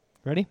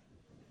Ready?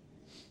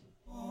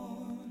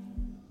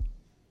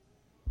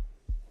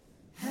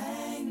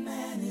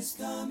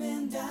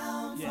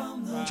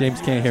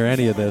 James can't hear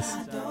any of this.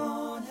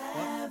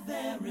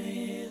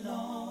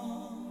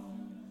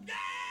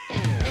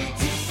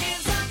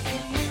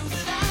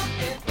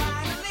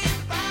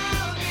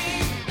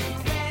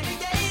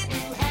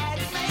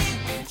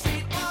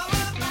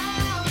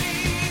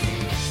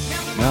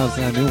 No, it's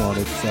not a new one.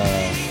 It's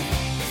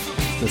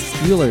the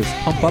Steelers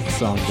pump-up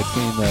song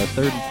between the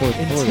third and fourth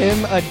quarter.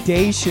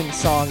 Intimidation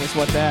song is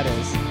what that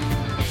is.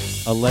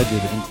 Alleged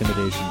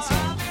intimidation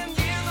song.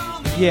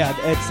 Yeah,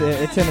 it's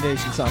an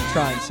intimidation song.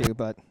 Trying to,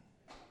 but.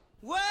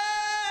 Well,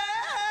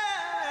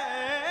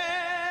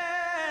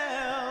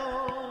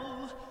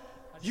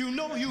 you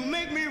know you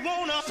make me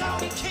wanna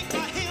kick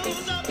my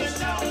heels up and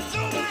down,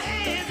 throw my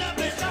hands up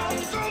and down,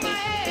 throw my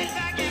head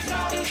back and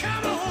down.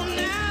 Come on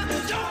now,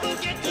 don't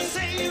forget to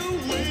say you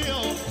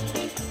will.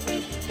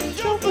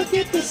 Don't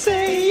forget to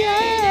say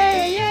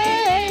yeah,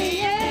 yeah,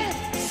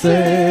 yeah.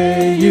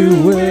 Say you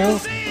will.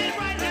 Say it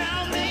right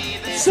now,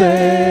 baby.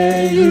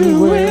 Say you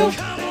will.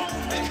 Come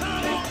on,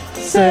 come on.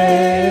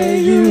 Say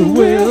you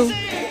will.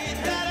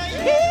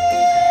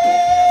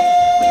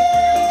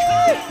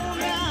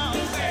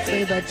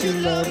 Say that you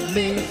love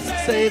me.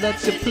 Say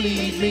that you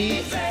plead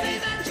me.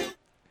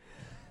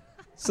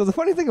 So the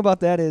funny thing about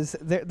that is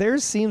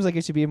theirs seems like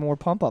it should be a more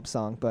pump-up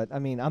song, but, I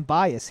mean, I'm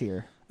biased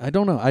here. I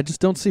don't know. I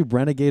just don't see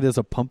Renegade as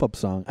a pump-up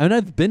song. I mean,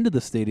 I've been to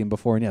the stadium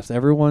before, and yes,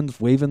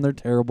 everyone's waving their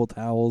terrible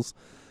towels,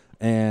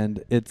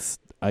 and it's,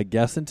 I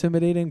guess,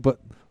 intimidating, but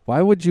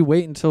why would you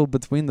wait until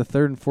between the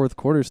third and fourth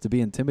quarters to be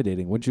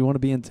intimidating? Would you want to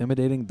be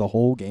intimidating the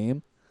whole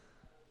game?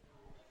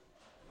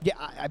 Yeah,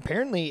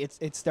 apparently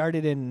it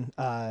started in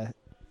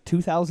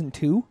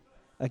 2002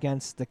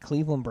 against the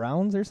Cleveland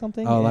Browns or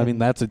something. Oh, I mean,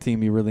 that's a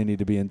team you really need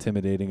to be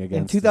intimidating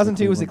against. In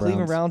 2002 was the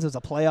Cleveland Browns. It was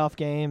a playoff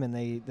game, and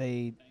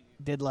they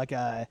did like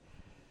a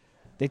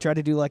 – they tried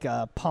to do like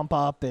a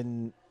pump-up,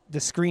 and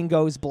the screen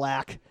goes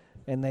black,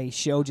 and they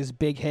show just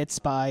big hits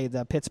by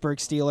the Pittsburgh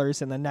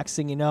Steelers, and the next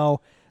thing you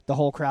know, the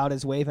whole crowd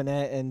is waving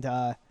it.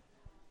 And,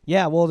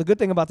 yeah, well, the good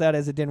thing about that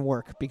is it didn't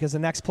work because the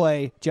next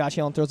play, Josh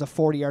Allen throws a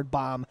 40-yard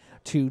bomb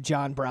to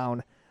John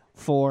Brown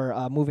for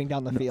moving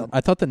down the field.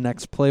 I thought the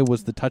next play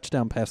was the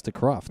touchdown pass to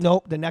Croft.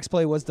 Nope, the next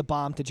play was the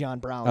bomb to John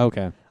Brown.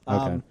 Okay.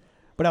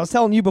 But I was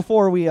telling you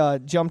before we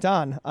jumped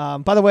on.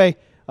 By the way,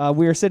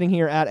 we are sitting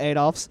here at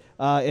Adolph's.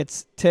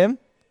 It's Tim,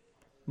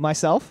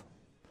 myself,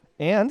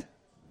 and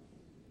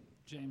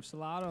James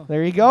Salato.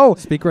 there you go.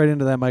 Speak right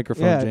into that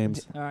microphone, Yeah,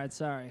 James. All right,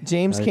 sorry.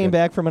 James Very came good.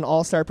 back from an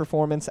all-star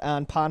performance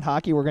on pond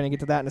hockey. We're going to get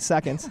to that in a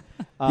second.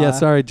 Yeah,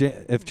 sorry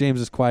if James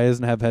is quiet,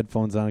 doesn't have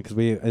headphones on because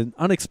we an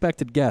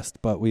unexpected guest,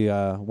 but we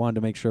wanted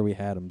to make sure we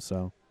had him,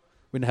 so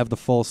we didn't have the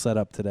full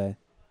setup today.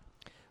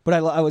 But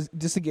I was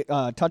just to get,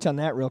 touch on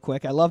that real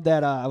quick. I love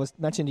that I was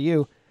mentioning to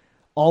you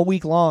all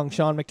week long.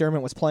 Sean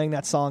McDermott was playing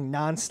that song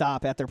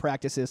nonstop at their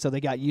practices, so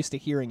they got used to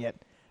hearing it,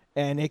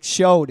 and it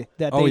showed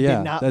that they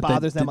did not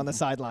bother them on the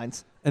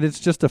sidelines. And it's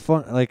just a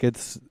fun, like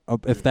it's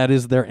if that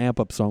is their amp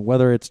up song,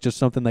 whether it's just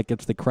something that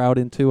gets the crowd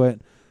into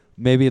it,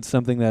 maybe it's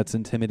something that's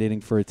intimidating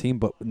for a team,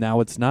 but now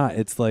it's not.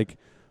 It's like,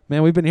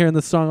 man, we've been hearing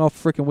this song all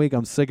freaking week.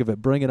 I'm sick of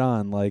it. Bring it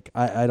on. Like,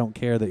 I don't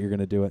care that you're going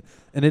to do it.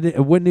 And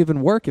it wouldn't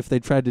even work if they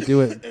tried to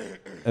do it,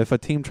 if a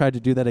team tried to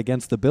do that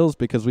against the Bills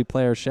because we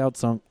play our shout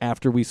song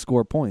after we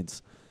score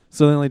points.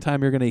 So the only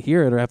time you're going to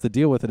hear it or have to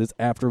deal with it is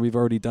after we've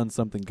already done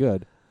something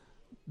good.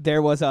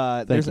 There was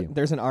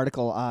there's an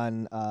article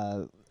on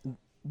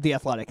The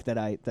Athletic that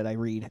I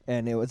read,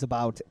 and it was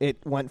about it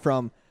went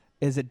from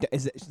is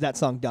that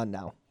song done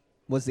now?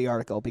 Was the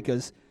article,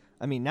 because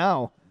I mean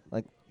now,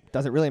 like,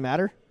 does it really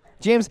matter?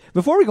 James,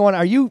 before we go on,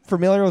 are you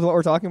familiar with what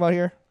we're talking about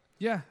here?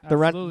 Yeah,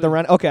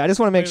 the okay, I just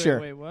want to make sure.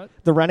 Wait, what?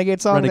 The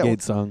Renegade song?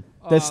 Renegade song.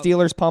 The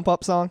Steelers pump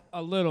up song?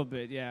 A little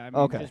bit, yeah. I mean,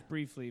 Okay. just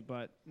briefly,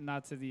 but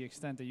not to the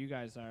extent that you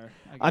guys are.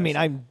 I mean,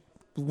 I'm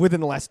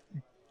within the last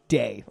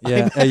day.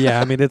 Yeah,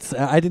 yeah. I mean,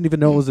 I didn't even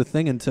know it was a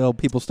thing until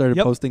people started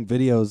Yep. posting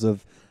videos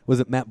of. Was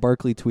it Matt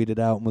Barkley tweeted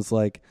out and was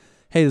like,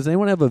 "Hey, does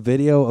anyone have a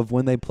video of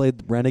when they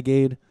played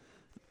Renegade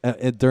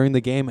during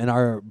the game and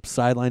our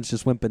sidelines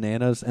just went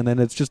bananas?" And then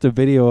it's just a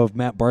video of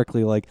Matt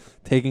Barkley like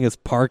taking his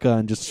parka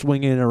and just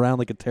swinging it around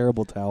like a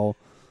terrible towel.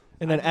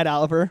 And then Ed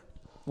Oliver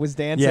was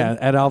dancing. Yeah,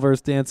 Ed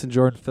Alvarez dancing,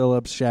 Jordan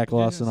Phillips, Shaq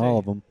Lawson, all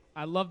of them.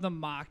 I love them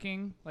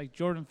mocking, like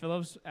Jordan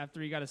Phillips after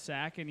he got a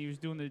sack and he was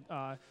doing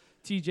the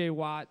T.J.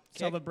 Watt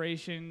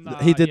celebration.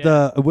 He did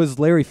was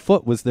Larry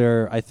Foote was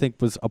there, I think,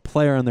 was a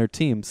player on their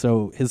team.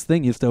 So his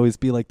thing used to always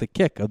be like the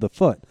kick of the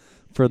foot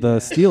for the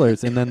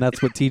Steelers. And then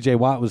that's what T.J.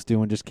 Watt was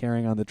doing, just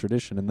carrying on the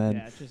tradition. And then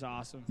it's just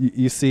awesome.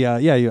 You see,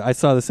 I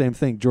saw the same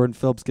thing. Jordan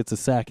Phillips gets a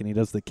sack and he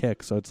does the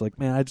kick. So it's like,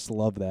 man, I just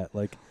love that.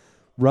 Like,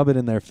 rub it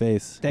in their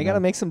face. They got to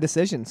make some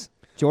decisions.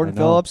 Jordan I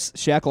know. Phillips,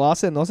 Shaq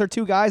Lawson, those are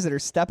two guys that are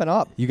stepping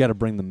up. You got to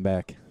bring them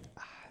back.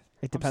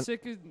 It I'm depends.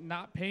 sick of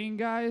not paying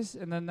guys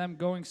and then them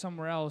going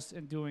somewhere else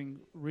and doing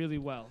really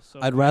well. So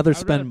I'd rather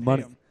pay spend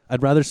money. 'em.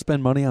 I'd rather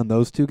spend money on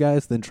those two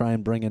guys than try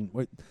and bring in.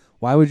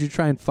 Why would you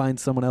try and find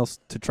someone else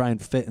to try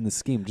and fit in the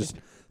scheme? Just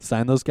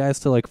sign those guys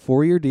to like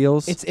 4-year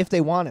deals. It's if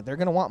they want it. They're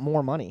going to want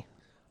more money.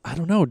 I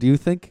don't know. Do you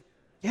think?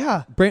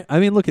 Yeah. I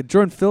mean, look at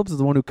Jordan Phillips is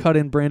the one who cut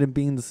in Brandon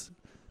Beane's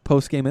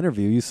post-game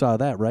interview. You saw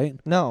that, right?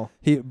 No.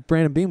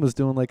 Brandon Beane was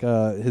doing like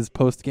his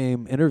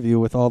post-game interview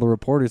with all the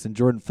reporters, and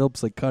Jordan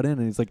Phillips like cut in,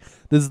 and he's like,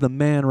 "This is the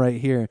man right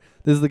here.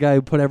 This is the guy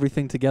who put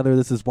everything together.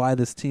 This is why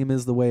this team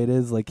is the way it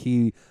is. Like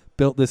he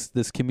built this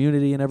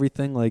community and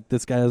everything. Like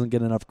this guy doesn't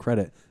get enough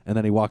credit." And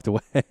then he walked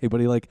away, but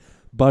he like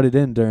butted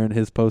in during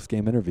his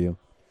post-game interview.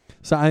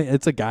 So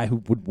it's a guy who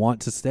would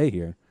want to stay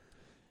here.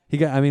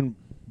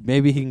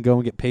 Maybe he can go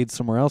and get paid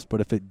somewhere else, but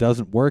if it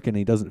doesn't work and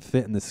he doesn't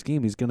fit in the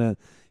scheme,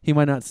 he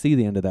might not see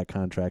the end of that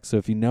contract. So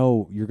if you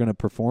know you're going to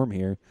perform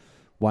here,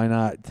 why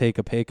not take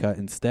a pay cut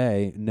and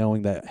stay,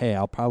 knowing that, hey,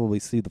 I'll probably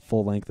see the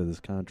full length of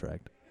this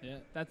contract. Yeah,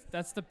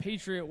 that's the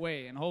Patriot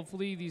way, and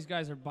hopefully these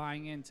guys are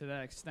buying into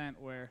that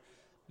extent where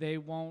they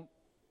won't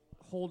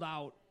hold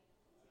out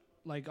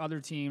like other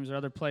teams or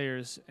other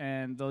players,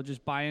 and they'll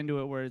just buy into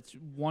it where it's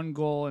one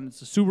goal and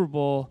it's a Super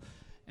Bowl,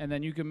 and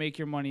then you can make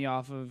your money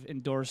off of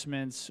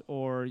endorsements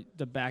or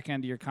the back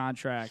end of your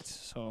contract.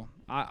 So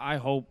I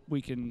hope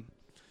we can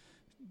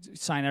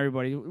sign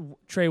everybody.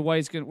 Trey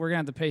White's we're gonna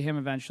have to pay him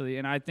eventually,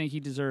 and I think he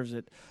deserves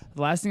it.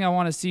 The last thing I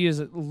want to see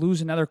is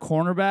lose another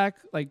cornerback.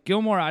 Like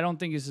Gilmore, I don't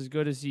think is as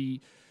good as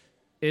he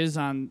is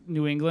on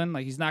New England.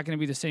 Like he's not going to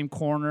be the same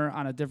corner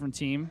on a different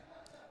team.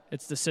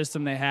 It's the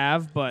system they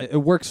have, but it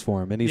works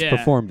for him, and he's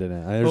performed in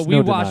it. But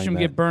we watched him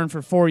get burned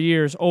for 4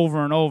 years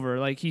over and over.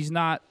 Like he's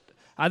not.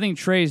 I think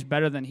Trey's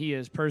better than he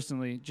is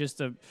personally,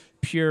 just a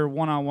pure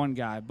one-on-one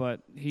guy.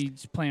 But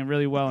he's playing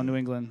really well in New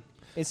England.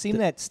 It seemed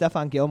that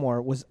Stephon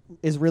Gilmore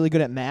is really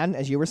good at man,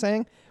 as you were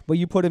saying, but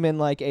you put him in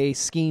like a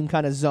scheme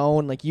kind of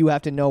zone. Like you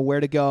have to know where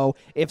to go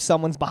if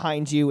someone's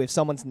behind you, if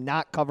someone's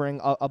not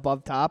covering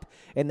above top,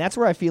 and that's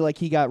where I feel like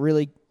he got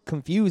really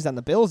confused on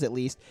the Bills, at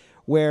least,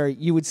 where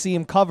you would see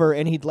him cover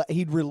and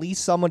he'd release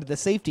someone to the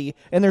safety,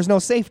 and there's no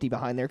safety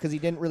behind there because he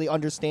didn't really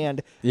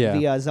understand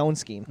the zone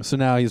scheme. So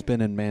now he's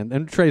been in man,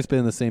 and Trey's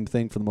been the same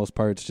thing for the most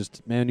part. It's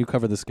just, man, you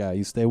cover this guy,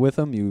 you stay with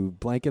him, you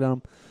blanket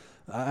him.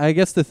 I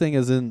guess the thing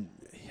is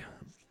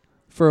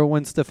for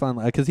when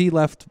Stephon, because he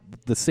left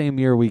the same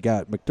year we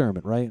got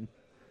McDermott, right?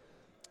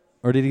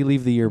 Or did he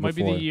leave the year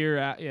before? Might be the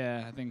year.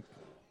 I think.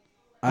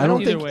 I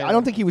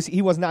don't think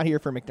he was not here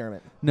for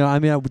McDermott. No, I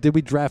mean, did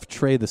we draft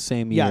Trey the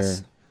same year?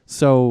 Yes.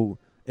 So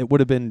it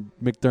would have been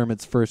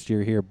McDermott's first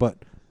year here, but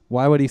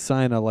why would he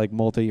sign a like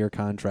multi-year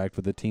contract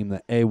with a team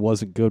that A,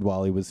 wasn't good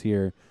while he was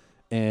here,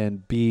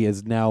 and B,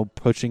 is now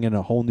pushing in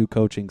a whole new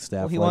coaching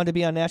staff? Well, he wanted to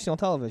be on national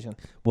television.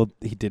 Well,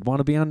 he did want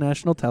to be on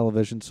national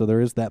television, so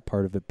there is that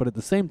part of it. But at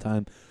the same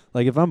time,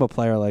 like if I'm a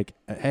player, like,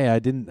 hey, I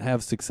didn't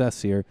have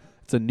success here.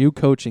 It's a new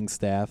coaching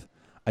staff.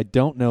 I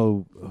don't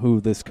know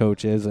who this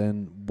coach is,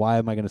 and why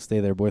am I going to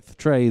stay there? But with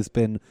Trey, he's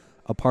been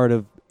a part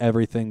of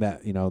everything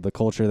that, the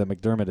culture that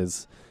McDermott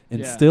has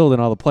instilled in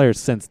all the players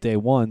since day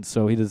one.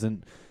 So he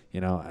doesn't,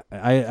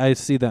 I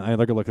see that.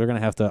 Look, they're going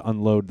to have to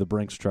unload the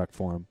Brinks truck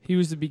for him. He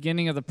was the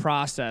beginning of the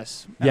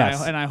process.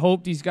 Yes. And I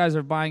hope these guys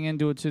are buying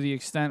into it to the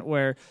extent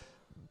where,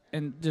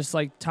 and just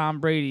like Tom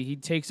Brady, he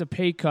takes a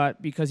pay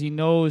cut because he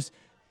knows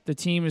the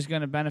team is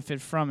going to benefit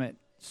from it.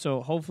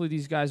 So hopefully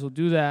these guys will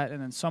do that,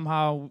 and then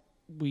somehow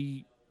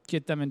we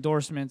get them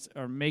endorsements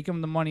or make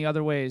them the money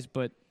other ways.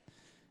 But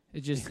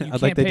it just you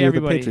can't like they pay do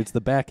everybody. The Patriots,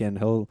 the back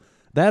end. Or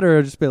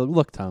just be like,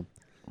 look, Tom,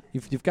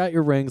 you've got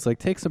your rings. Like,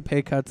 take some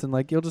pay cuts, and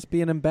like you'll just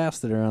be an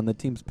ambassador on the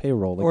team's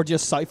payroll. Like, or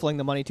just siphoning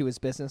the money to his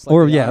business.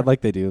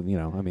 Like they do.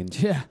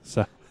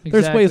 So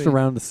there's ways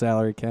around the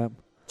salary cap.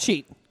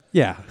 Cheap.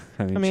 Yeah,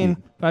 I mean,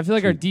 cheap. But I feel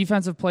like our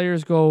defensive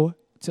players go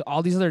to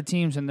all these other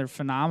teams, and they're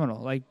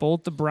phenomenal. Like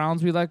both the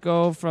Browns we let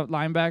go from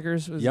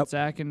linebackers, was it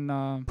Zach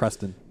and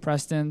Preston.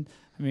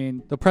 I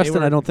mean, the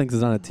Preston I don't think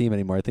is on a team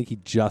anymore. I think he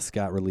just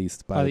got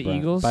released by the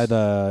Eagles. By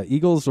the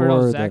Eagles,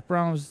 Zach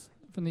Brown was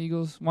from the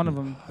Eagles. One of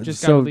them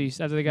just got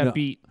released after they got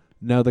beat.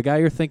 No, the guy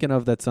you're thinking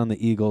of that's on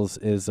the Eagles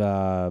is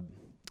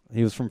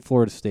he was from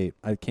Florida State.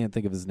 I can't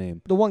think of his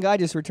name. The one guy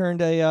just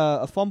returned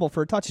a fumble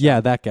for a touchdown. Yeah,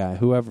 that guy.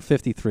 Whoever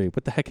 53.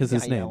 What the heck is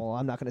his name? Well,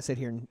 I'm not going to sit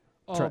here and.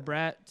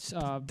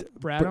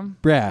 Bradham.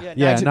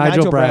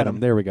 Nigel Bradham.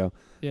 There we go.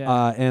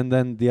 Yeah. And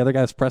then the other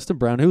guy's Preston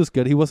Brown, who was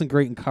good. He wasn't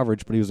great in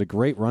coverage, but he was a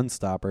great run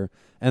stopper.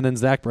 And then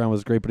Zach Brown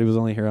was great, but he was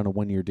only here on a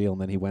 1-year deal,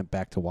 and then he went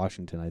back to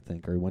Washington, I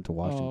think, or he went to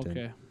Washington.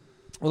 Oh, okay.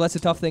 Well, that's the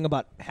tough thing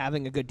about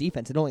having a good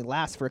defense. It only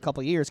lasts for a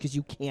couple of years because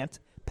you can't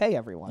pay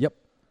everyone. Yep.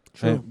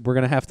 True. We're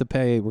gonna have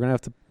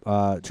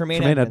to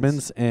Tremaine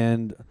Edmonds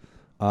and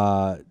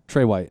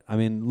Trey White. I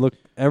mean, look,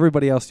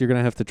 everybody else you're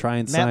gonna have to try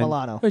and Matt sign.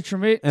 Milano. Wait,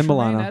 Tremaine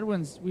Milano.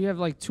 Edmonds. We have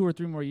like 2 or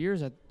 3 more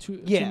years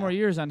two more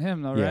years on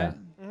him though, Yeah. right?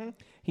 Mm-hmm.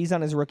 He's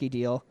on his rookie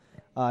deal.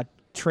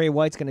 Trey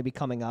White's going to be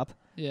coming up.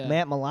 Yeah.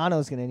 Matt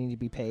Milano's going to need to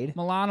be paid.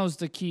 Milano's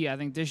the key. I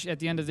think at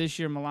the end of this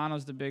year,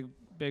 Milano's the big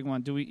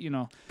one. Do we,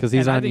 Because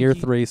he's on year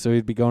 3, so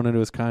he'd be going into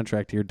his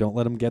contract here. Don't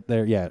let him get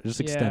there. Yeah, just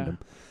extend him.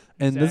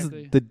 And exactly.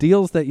 this is the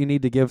deals that you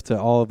need to give to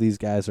all of these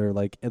guys are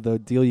like the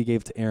deal you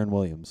gave to Aaron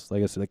Williams.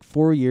 Like I said, like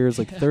 4 years,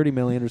 like $30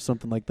 million or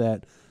something like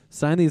that.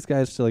 Sign these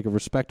guys to like a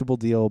respectable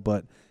deal,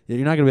 but you're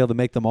not going to be able to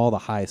make them all the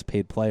highest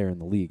paid player in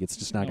the league. It's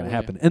just not No going way. to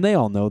happen. And they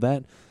all know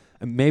that.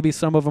 And maybe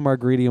some of them are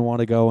greedy and want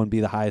to go and be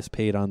the highest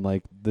paid on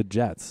like the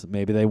Jets.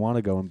 Maybe they want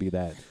to go and be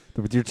that.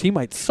 But your team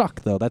might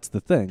suck, though. That's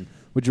the thing.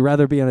 Would you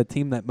rather be on a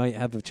team that might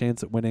have a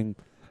chance at winning?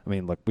 I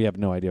mean, look, we have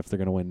no idea if they're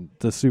going to win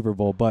the Super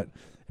Bowl, but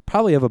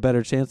probably have a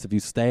better chance if you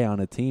stay on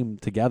a team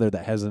together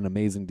that has an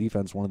amazing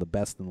defense, one of the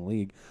best in the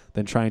league,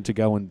 than trying to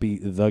go and be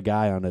the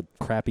guy on a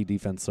crappy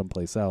defense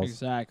someplace else.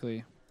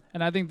 Exactly.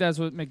 And I think that's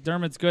what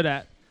McDermott's good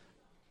at.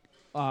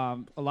 A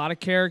lot of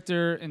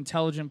character,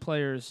 intelligent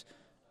players,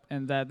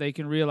 and that they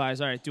can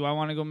realize, all right, do I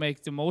want to go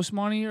make the most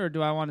money or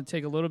do I want to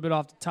take a little bit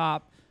off the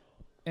top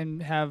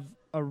and have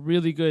a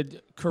really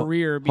good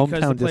career because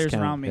Hometown the players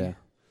discount, around me? yeah.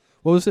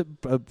 What was it?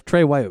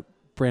 Trey White,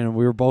 Brandon,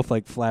 we were both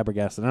like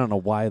flabbergasted. I don't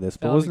know why this,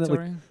 but wasn't it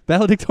like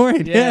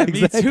valedictorian? Yeah,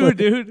 exactly. me too,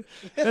 dude.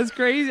 That's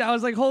crazy. I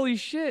was like, holy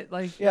shit.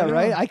 Like, Yeah, you know.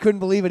 right? I couldn't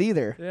believe it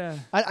either. Yeah.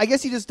 I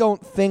guess you just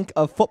don't think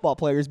of football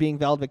players being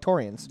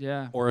valedictorians.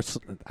 Yeah. Or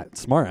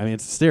smart. I mean,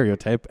 it's a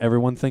stereotype.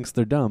 Everyone thinks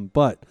they're dumb,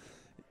 but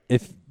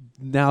if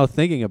now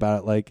thinking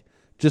about it, like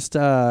just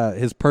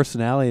his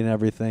personality and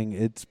everything,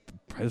 it's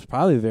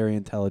probably a very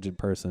intelligent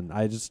person.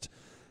 I just,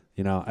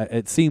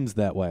 it seems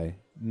that way.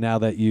 Now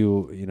that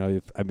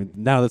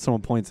now that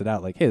someone points it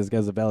out, like, hey, this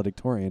guy's a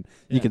valedictorian,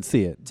 you Yeah. can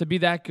see it. To be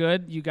that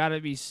good, you got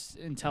to be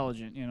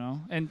intelligent,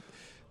 And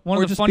one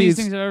Or of the just funniest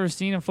be- things I've ever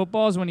seen in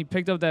football is when he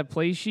picked up that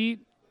play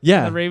sheet in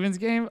Yeah. the Ravens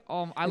game.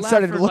 I You laughed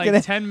started for looking like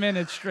at- 10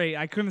 minutes straight.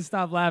 I couldn't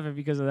stop laughing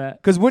because of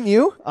that. Because wouldn't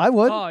you? I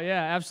would. Oh,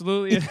 yeah,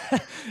 absolutely.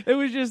 It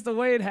was just the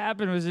way it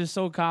happened was just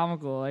so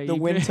comical. Like The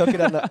you wind could- took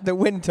it. The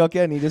wind took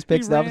it, and he just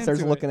picks He it up and ran starts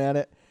to it. looking at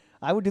it.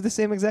 I would do the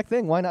same exact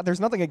thing. Why not? There's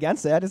nothing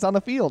against that. It's on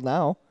the field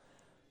now.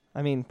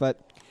 I mean, but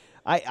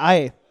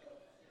I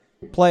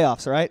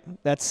playoffs, right?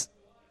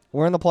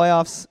 We're in the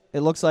playoffs. It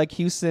looks like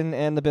Houston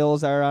and the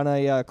Bills are on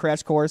a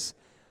crash course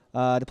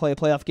to play a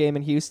playoff game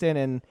in Houston.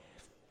 And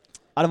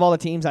out of all the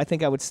teams, I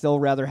think I would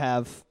still rather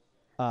have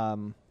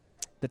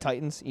the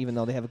Titans, even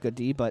though they have a good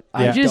D. But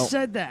I I just don't.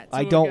 said that.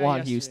 I to a don't guy want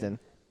yesterday. Houston.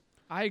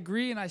 I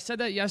agree, and I said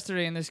that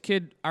yesterday, and this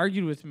kid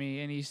argued with me,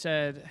 and he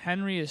said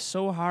Henry is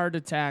so hard to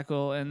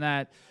tackle, and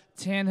that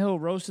Tannehill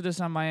roasted us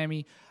on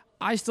Miami.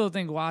 I still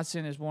think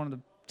Watson is one of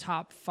the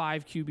top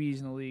 5 QBs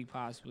in the league,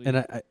 possibly.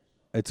 And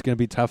it's going to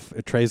be tough.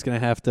 Trey's going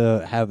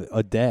to have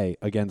a day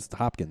against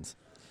Hopkins.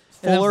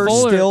 And then Fuller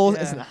Fuller, still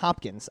yeah. isn't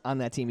Hopkins on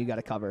that team. You got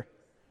to cover.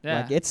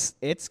 yeah. Like it's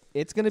going to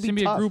It's be going to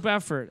be a tough. group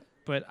effort,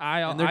 but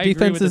I And their agree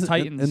defense with is the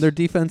Titans. and their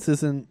defense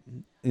isn't,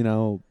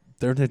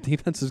 their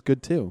defense is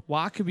good too.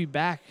 Watt could be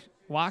back.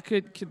 Watt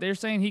they're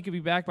saying he could be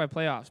back by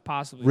playoffs,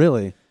 possibly.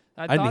 Really?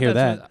 I didn't thought hear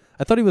that's that. what-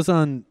 I thought he was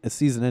on a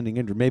season-ending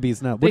injury. Maybe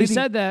he's not. What They did he-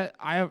 said that.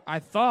 I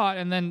thought,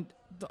 and then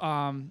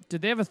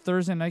did they have a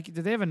Thursday night?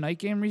 Did they have a night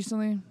game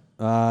recently?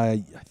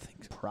 I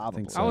think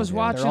Probably. so, I was yeah.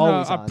 watching They're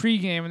always a on.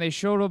 pregame, and they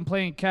showed him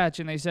playing catch,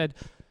 and they said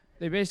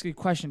they basically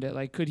questioned it,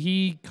 like, could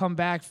he come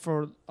back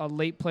for a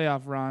late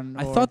playoff run?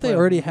 I or thought they playoff-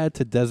 already had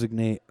to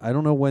designate. I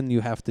don't know when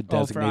you have to Oh, for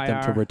designate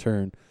them to IR.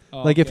 return.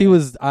 Oh, Like if he okay.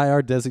 was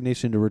IR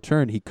designation to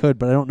return, he could,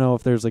 but I don't know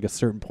if there's like a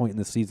certain point in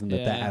the season that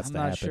has I'm to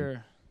not happen.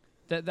 sure.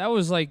 That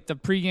was like the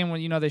pregame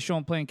when they show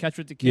him playing catch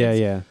with the Yeah,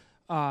 kids.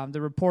 yeah.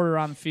 The reporter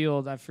on the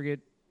field, I forget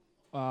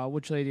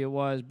which lady it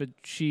was, but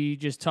she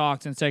just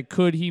talked and said,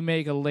 could he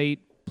make a late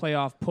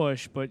playoff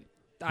push? But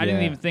I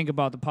didn't Yeah. even think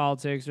about the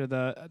politics or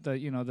the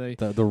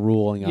The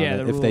ruling on Yeah,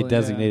 it the if they ruling,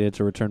 designated it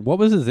to return. What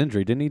was his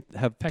injury? Didn't he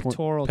have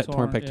pectoral torn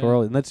torn,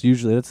 pectoral? yeah. And that's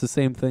the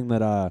same thing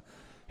that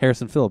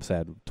Harrison Phillips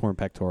had, torn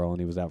pectoral, and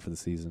he was out for the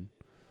season.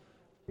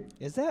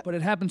 Is that? But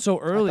it happened so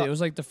early. thought- It was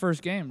like the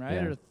first game, right?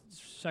 Yeah. Or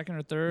second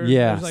or third? It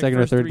Yeah, was like second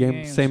or first third 3 game.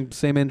 games.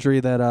 Same injury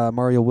that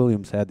Mario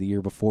Williams had the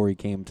year before he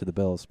came to the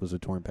Bills was a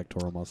torn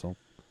pectoral muscle.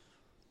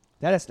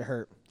 That has to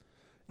hurt.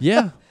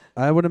 Yeah,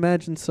 I would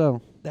imagine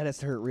so. That has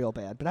to hurt real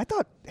bad. But I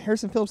thought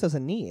Harrison Phillips has a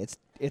knee.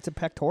 It's a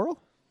pectoral.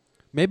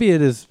 Maybe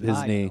it is his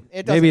I knee. know.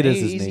 It Maybe it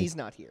doesn't- is his knee. He's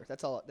not here.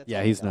 That's all. That's Yeah,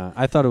 all I he's know. not.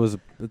 I thought it was.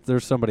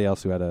 There's somebody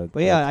else who had a.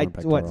 But yeah, a torn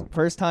pectoral.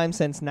 first time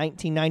since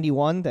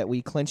 1991 that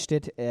we clinched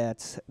it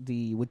with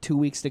 2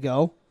 weeks to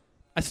go.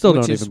 I still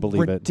which don't is even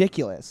believe it.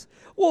 ridiculous.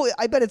 Well,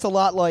 I bet it's a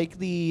lot like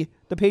the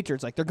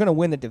Patriots. Like they're going to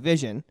win the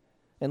division,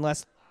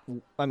 unless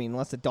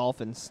the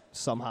Dolphins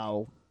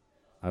somehow.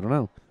 I don't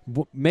know.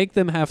 Make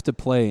them have to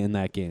play in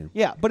that game.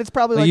 Yeah, but it's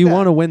probably Like like you that.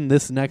 want to win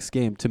this next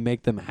game to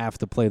make them have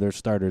to play their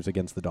starters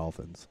against the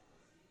Dolphins.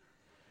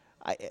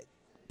 I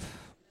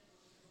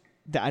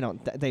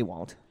don't. They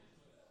won't.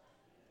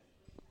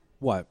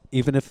 What?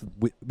 Even if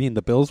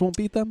the Bills won't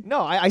beat them?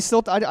 No, I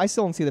still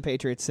don't see the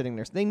Patriots sitting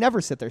there. They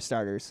never sit their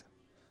starters.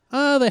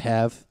 They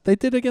have. They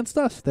did against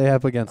us. They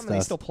have against They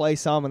us. still play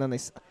some, and then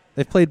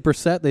They've played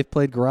Brissett. They've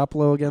played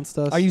Garoppolo against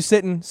us. Are you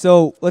sitting?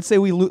 So let's say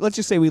let's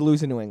just say we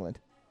lose in New England.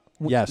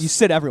 Yes. You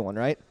sit everyone,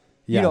 right?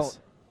 You Yes. don't-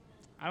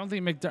 I don't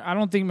think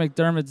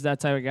McDermott's that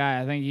type of guy.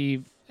 I think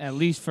he, at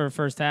least for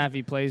first half,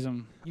 he plays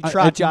him. You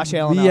trot Josh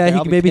Allen out Yeah, there.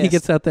 I'll be maybe he pissed.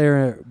 gets out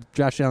there.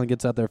 Josh Allen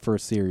gets out there for a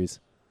series.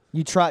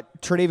 You trot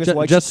Tre'Davious Ju-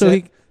 White just should so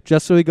sit. he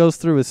just so he goes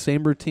through his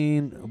same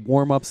routine,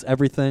 warm ups,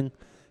 everything,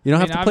 You don't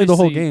I have mean, to play the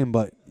whole obviously- game,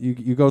 but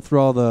you go through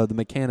all the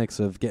mechanics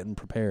of getting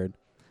prepared.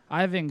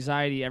 I have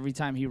anxiety every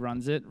time he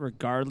runs it,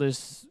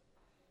 regardless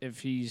if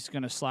he's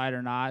going to slide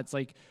or not. It's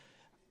like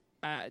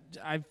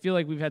I feel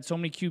like we've had so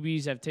many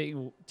QBs have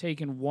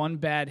taken one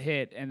bad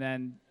hit, and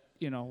then,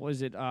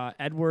 was it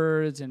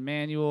Edwards and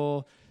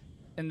Manuel,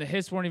 and the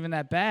hits weren't even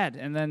that bad,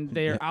 and then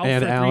they're out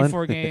And for Allen.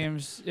 3-4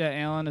 games. Yeah,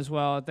 Allen as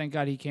well. Thank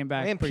God he came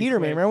back. Man, pretty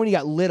Peterman, quick. remember when he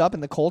got lit up in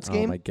the Colts Oh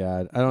game? my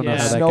God, I don't know Yeah.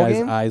 how that Snow guy's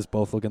game? eyes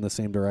both look in the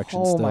same direction.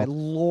 Oh still. my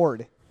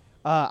Lord!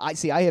 I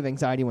have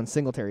anxiety when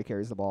Singletary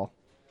carries the ball.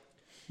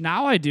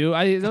 Now I do.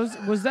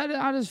 Was that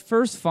not his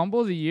first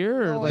fumble of the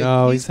year? Or like,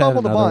 No, he's had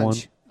fumbled a another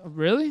bunch.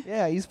 really?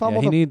 Yeah, he's Yeah,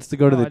 fumbled. he needs to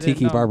go to Oh, I the didn't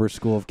Tiki know. Barber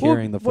school of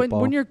carrying the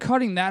football. When you're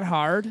cutting that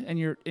hard and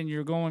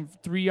you're going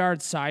 3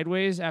 yards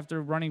sideways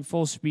after running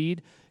full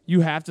speed,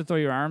 you have to throw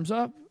your arms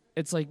up.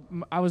 It's like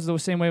I was the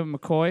same way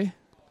with McCoy.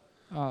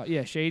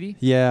 Shady.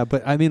 Yeah,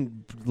 but I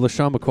mean,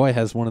 LaShawn McCoy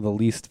has one of the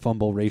least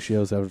fumble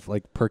ratios of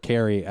per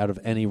carry out of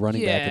any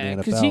running back in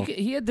the because NFL.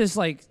 he had this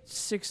like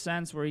sixth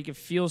sense where he could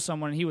feel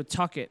someone and he would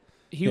tuck it.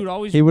 He would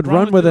always He would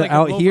run with it like a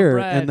out loaf of here,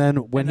 bread and then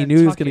when and he then knew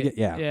he was tuck gonna it. get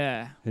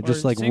yeah, He'd Where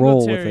just, like, roll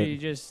with Singletary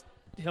it.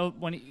 He'll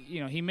when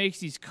he makes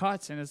these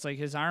cuts and it's like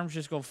his arms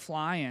just go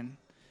flying.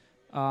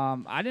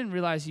 I didn't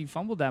realize he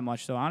fumbled that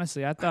much though.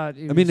 Honestly, I thought.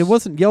 I mean, it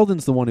wasn't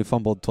Yeldon's the one who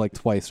fumbled like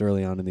twice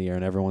early on in the year,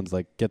 and everyone's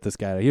like, "Get this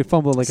guy!" He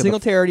fumbled like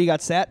Singletary already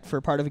got set for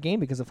part of a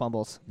game because of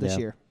fumbles this Yeah.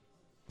 year.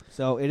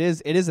 So it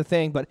is a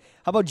thing. But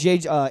how about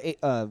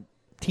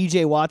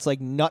T.J. Watt's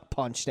like nut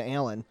punch to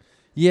Allen?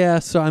 Yeah,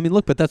 so I mean,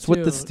 look, but that's what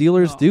the Dude,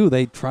 Steelers no. do.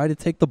 They try to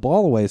take the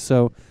ball away.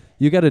 So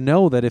you got to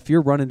know that if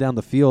you're running down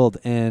the field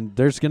and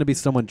there's going to be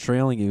someone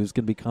trailing you who's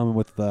going to be coming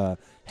with the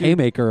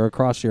haymaker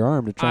across your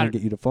arm to try and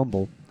get you to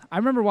fumble. I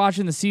remember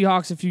watching the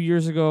Seahawks a few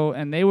years ago,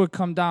 and they would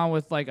come down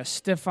with like a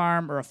stiff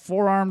arm or a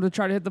forearm to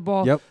try to hit the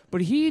ball. Yep.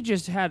 But he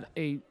just had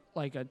a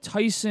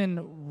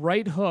Tyson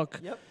right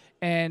hook. Yep.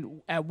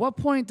 And at what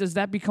point does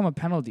that become a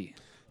penalty?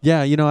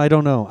 Yeah, I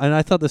don't know. And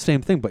I thought the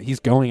same thing, but he's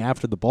going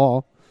after the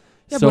ball.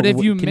 Yeah, So but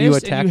if you can miss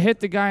attack? and you hit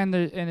the guy in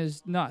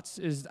his nuts,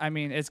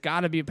 it's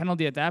got to be a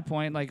penalty at that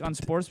point, like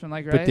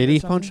unsportsmanlike, right? But did or he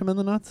something? punch him in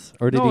the nuts?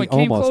 Or did No, he it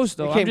came almost? close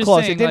though. It I'm came just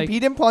close. saying, He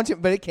didn't punch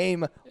him, but it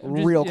came I'm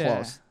just- real yeah.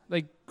 close.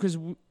 Like, because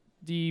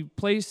the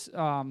place,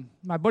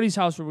 my buddy's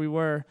house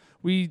where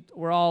we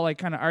were all like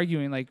kind of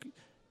arguing, like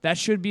that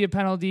should be a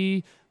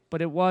penalty,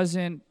 but it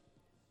wasn't.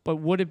 But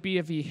would it be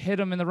if he hit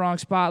him in the wrong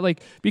spot?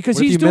 Like, because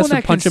What if he's you doing miss and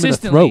that punch him in the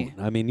consistently.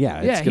 throat? I mean,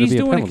 yeah, Yeah, it's going to he's be a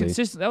doing it penalty.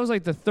 consistently. That was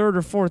like the third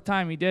or fourth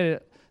time he did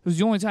it. It was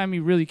the only time he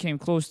really came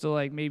close to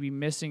like maybe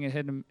missing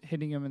and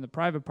hitting him in the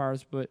private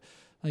parts. But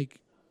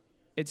like,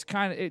 it's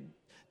kind of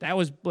that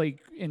was like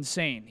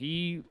insane.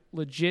 He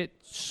legit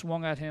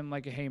swung at him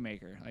like a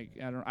haymaker. Like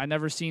I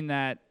never seen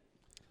that.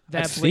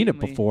 I've seen it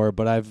blatantly. before,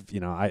 but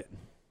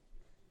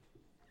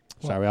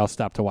Sorry, I'll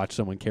stop to watch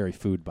someone carry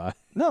food by.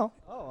 No.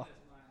 Oh.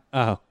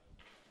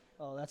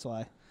 Oh, that's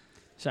why.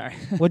 Sorry,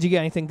 What'd you get?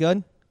 Anything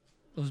good?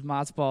 those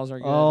Mott's balls are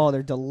good. Oh,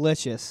 they're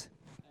delicious.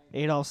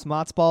 Adolph's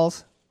Mott's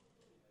balls.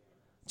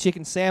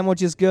 Chicken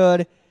sandwich is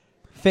good.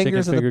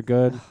 Fingers Chicken are finger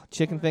good.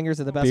 chicken fingers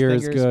are the best Beer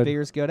is fingers. good.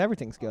 Beer's good.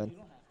 Everything's good.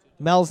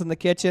 Mel's in the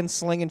kitchen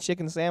slinging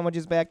chicken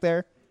sandwiches back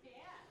there.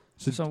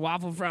 Some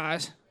waffle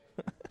fries.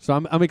 So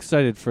I'm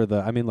excited for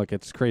the. I mean, look,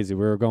 it's crazy.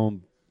 We were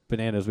going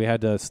bananas. We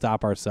had to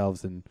stop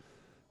ourselves, and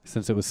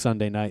since it was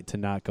Sunday night, to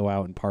not go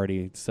out and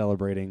party,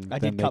 celebrating. I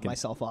them did cut making-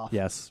 myself off.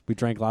 Yes, we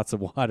drank lots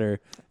of water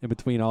in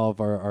between all of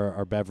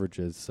our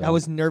beverages. So. I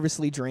was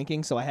nervously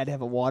drinking, so I had to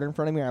have a water in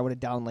front of me, or I would have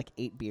downed like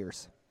 8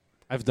 beers.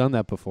 I've done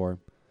that before.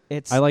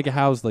 It's I like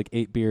housed like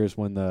 8 beers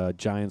when the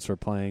Giants were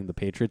playing the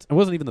Patriots. It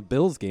wasn't even the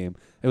Bills game.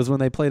 It was when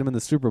they played them in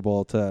the Super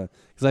Bowl because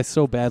I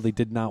so badly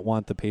did not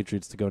want the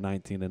Patriots to go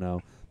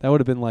 19-0. That would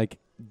have been like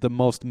the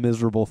most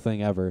miserable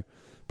thing ever.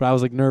 But I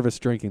was like nervous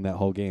drinking that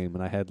whole game,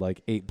 and I had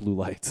like 8 blue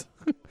lights.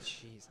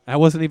 I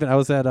was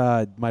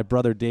at my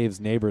brother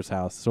Dave's neighbor's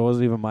house, so it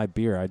wasn't even my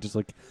beer. I just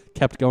like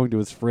kept going to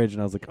his fridge,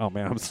 and I was like, "Oh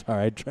man, I'm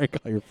sorry, I drank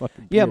all your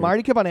fucking beer." Yeah,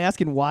 Marty kept on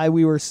asking why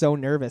we were so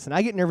nervous, and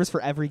I get nervous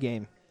for every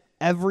game.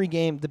 Every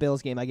game, the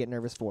Bills game, I get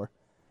nervous for,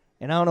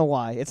 and I don't know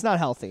why. It's not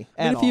healthy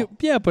at all.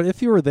 But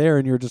if you were there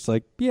and you're just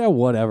like, yeah,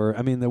 whatever.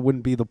 I mean, that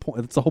wouldn't be the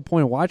point. It's the whole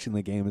point of watching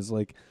the game is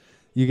like,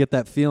 you get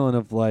that feeling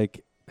of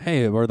like,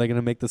 hey, are they going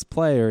to make this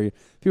play? Or if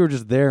you were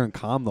just there and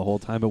calm the whole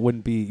time, you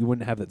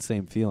wouldn't have that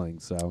same feeling.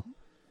 So.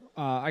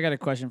 I got a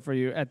question for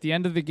you. At the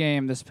end of the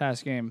game, this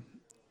past game,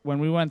 when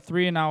we went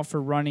 3-and-out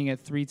for running it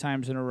 3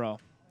 times in a row,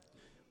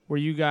 were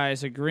you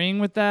guys agreeing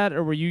with that,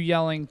 or were you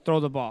yelling,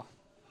 throw the ball?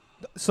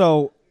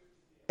 So,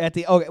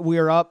 we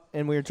were up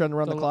and we were trying to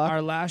run the clock.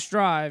 Our last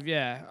drive,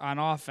 on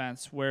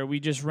offense, where we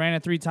just ran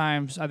it 3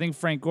 times. I think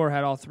Frank Gore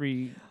had all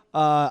 3.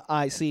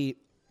 I see.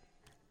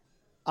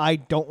 I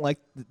don't like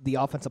the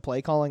offensive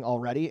play calling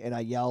already, and I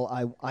yell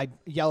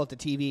at the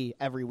TV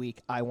every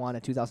week. I want a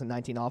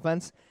 2019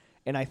 offense,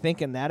 and I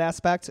think in that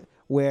aspect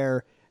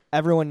where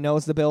everyone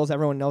knows the Bills,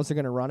 everyone knows they're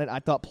going to run it. I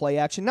thought play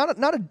action, not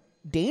a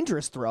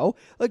dangerous throw,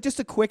 like just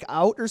a quick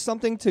out or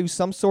something to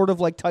some sort of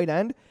like tight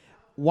end.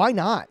 Why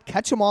not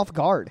catch him off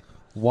guard?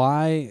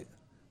 Why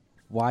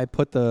why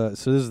put the?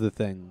 So this is the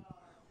thing.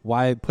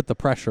 Why put the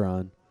pressure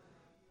on?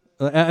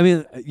 I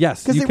mean,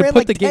 yes, Because you they could ran put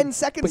like the 10 game,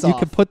 seconds but you off.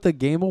 could put the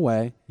game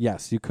away.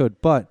 Yes, you could,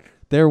 but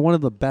they're one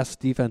of the best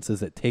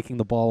defenses at taking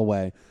the ball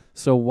away.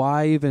 So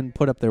why even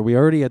put up there? We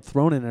already had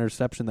thrown an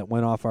interception that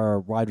went off our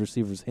wide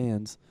receiver's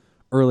hands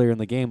earlier in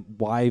the game.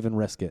 Why even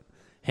risk it?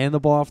 Hand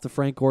the ball off to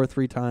Frank Gore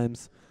 3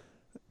 times.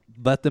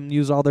 Let them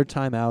use all their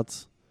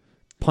timeouts.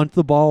 Punt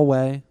the ball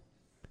away.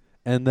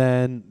 And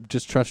then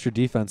just trust your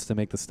defense to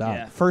make the stop.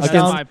 Yeah, First that's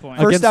down- my point.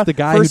 first Against down- the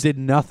guy first- who did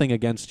nothing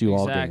against you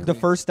all game.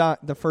 Exactly.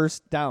 The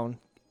first down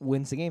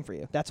wins the game for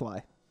you. That's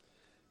why.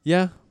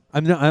 Yeah. I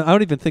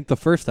don't even think the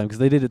first time because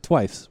they did it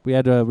twice. We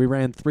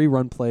ran 3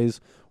 run plays.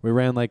 We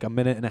ran like a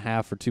minute and a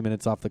half or 2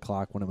 minutes off the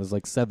clock when it was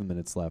like 7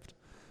 minutes left.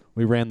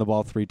 We ran the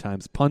ball 3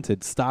 times,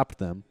 punted, stopped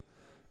them,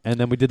 and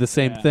then we did the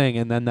same Yeah. thing,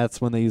 and then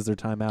that's when they used their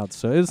timeouts.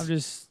 So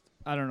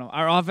I don't know.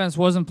 Our offense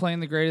wasn't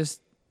playing the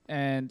greatest,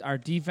 and our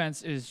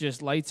defense is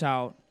just lights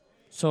out.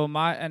 So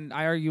I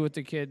argue with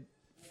the kid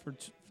for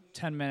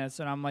 10 minutes,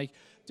 and I'm like,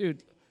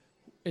 dude,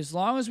 as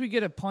long as we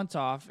get a punt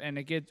off and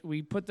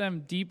we put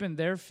them deep in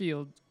their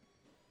field,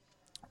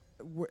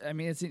 I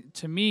mean,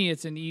 to me,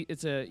 it's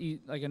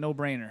like a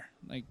no-brainer.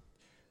 Like,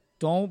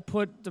 don't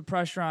put the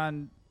pressure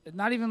on.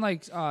 Not even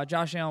like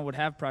Josh Allen would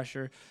have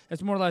pressure.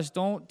 It's more or less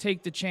don't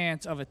take the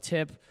chance of a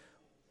tip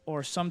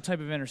or some type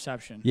of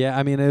interception. yeah,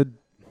 I mean,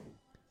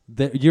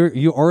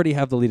 you already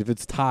have the lead. If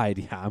it's tied,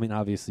 yeah, I mean,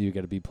 obviously you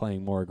got to be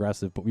playing more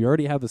aggressive, but we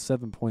already have a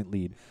 7-point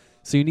lead.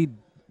 So you need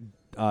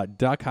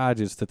Duck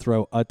Hodges to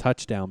throw a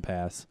touchdown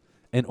pass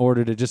in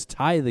order to just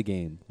tie the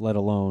game, let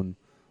alone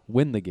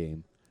win the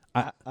game.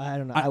 I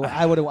don't know.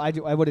 I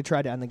would have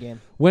tried to end the game.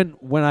 When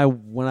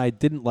I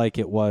didn't like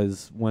it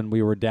was when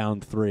we were down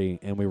 3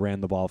 and we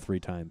ran the ball 3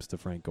 times to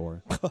Frank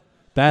Gore.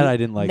 That I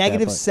didn't like.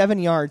 Negative that, 7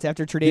 yards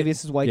after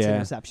Tre'Davious White's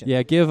interception.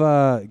 Yeah, give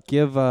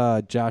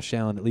Josh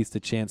Allen at least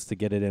a chance to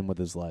get it in with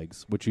his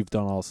legs, which you've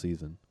done all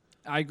season.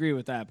 I agree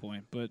with that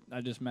point, but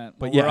I just meant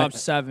But when yeah, we're up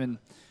 7.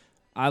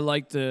 I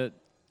like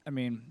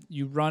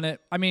you run it.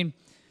 I mean,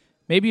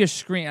 maybe a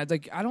screen. I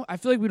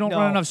feel like we don't No.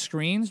 run enough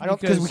screens. I don't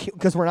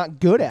because we're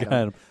not good at Got it.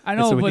 him. I And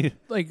know, so we but need-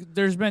 like,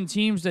 there's been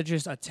teams that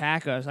just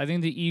attack us. I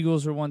think the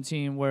Eagles are one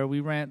team where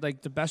we ran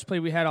like the best play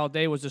we had all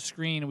day was a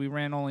screen, and we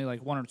ran only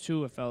like 1 or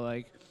 2. It felt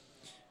like.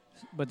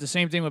 But the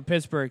same thing with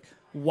Pittsburgh.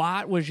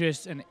 Watt was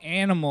just an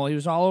animal. He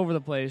was all over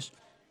the place.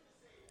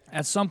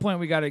 At some point,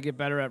 we got to get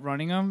better at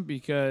running him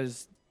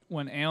because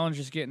when Allen's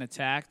just getting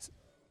attacked,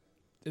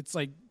 it's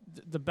like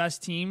the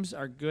best teams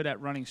are good at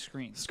running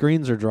screens.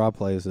 Screens or draw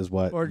plays is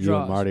what Or you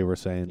draws. and Marty were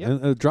saying. Yep.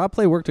 And draw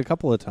play worked a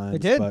couple of times.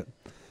 It did. But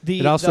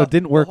it also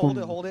didn't work Hold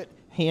when- it.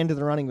 Hand to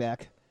the running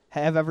back.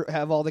 Have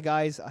all the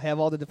guys. Have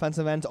all the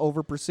defensive ends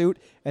over pursuit,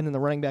 and then the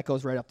running back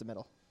goes right up the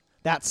middle.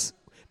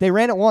 They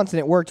ran it once and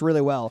it worked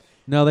really well.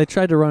 No, they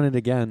tried to run it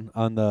again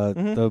on the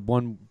Mhm.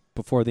 one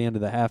before the end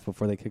of the half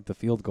before they kicked the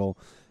field goal,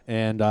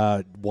 and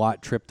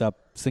Watt tripped up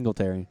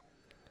Singletary.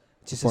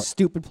 Just a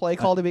stupid play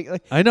call to be.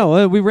 Like, I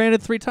know. We ran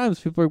it 3 times.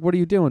 People are like, what are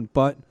you doing?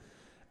 But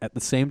at the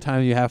same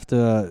time, you have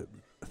to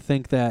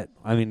think that,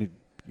 I mean,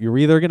 you're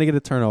either going to get a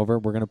turnover.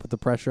 We're going to put the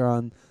pressure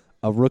on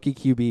a rookie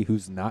QB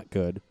who's not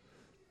good.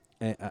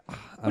 And, what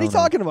are you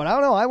talking about? I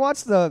don't know. I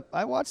watched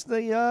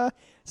the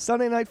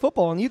Sunday Night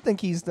Football, and you think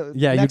he's the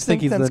Yeah, you next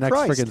think thing he's the since next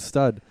Christ, friggin'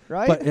 stud.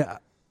 right?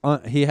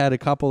 But he had a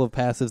couple of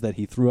passes that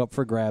he threw up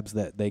for grabs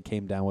that they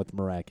came down with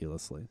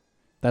miraculously.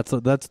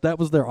 That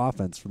was their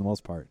offense for the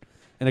most part.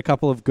 And a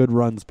couple of good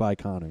runs by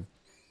Connor.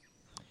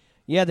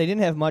 Yeah, they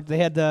didn't have much. They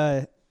had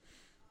the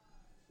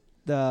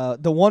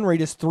one where he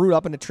just threw it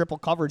up into triple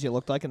coverage, it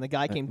looked like, and the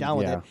guy came down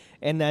with yeah. it.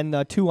 And then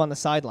the 2 on the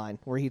sideline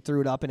where he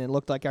threw it up, and it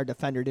looked like our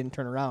defender didn't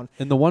turn around.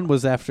 And the one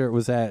was after it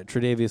was at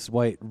Tre'Davious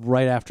White,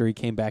 right after he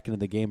came back into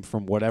the game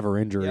from whatever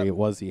injury Yep. it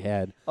was he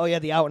had. Oh, yeah,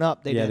 the out and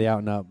up. They did. The out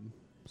and up.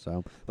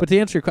 So, but to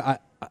answer your question,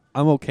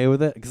 I'm okay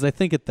with it because I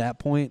think at that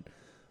point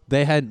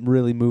they hadn't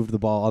really moved the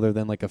ball other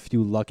than like a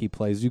few lucky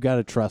plays. You got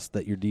to trust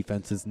that your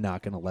defense is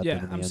not going to let them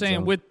in the I'm end saying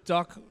zone. with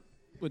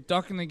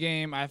Duck in the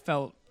game, I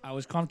felt I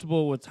was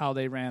comfortable with how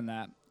they ran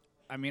that.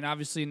 I mean,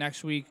 obviously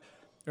this week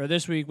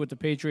with the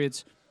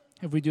Patriots,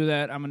 if we do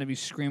that, I'm going to be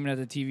screaming at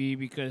the TV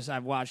because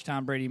I've watched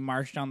Tom Brady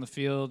march down the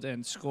field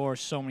and score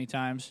so many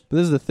times. But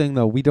this is the thing,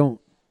 though. We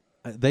don't.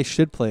 They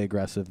should play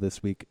aggressive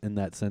this week in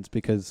that sense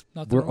because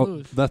Nothing to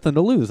lose. Nothing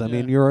to lose. I Yeah.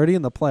 mean, you're already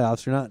in the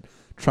playoffs. You're not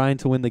trying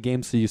to win the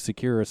game so you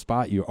secure a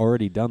spot. You've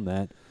already done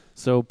that.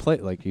 So play,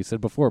 like you said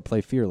before,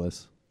 play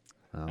fearless.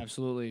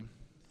 Absolutely.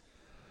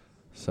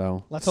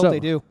 So Let's hope they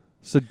do.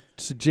 So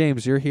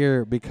James, you're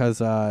here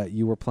because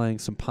you were playing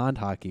some pond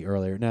hockey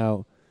earlier.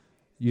 Now,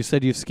 you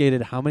said you've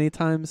skated how many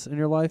times in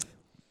your life?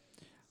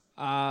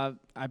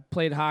 I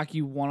played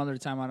hockey one other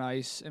time on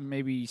ice and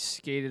maybe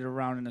skated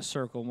around in a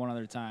circle one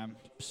other time.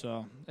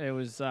 So it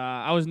was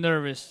I was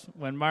nervous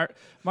when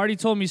Marty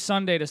told me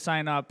Sunday to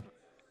sign up,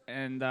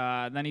 and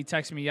then he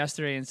texted me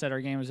yesterday and said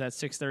our game was at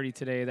 6:30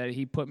 today, that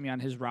he put me on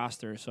his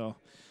roster. So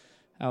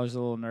I was a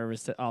little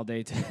nervous all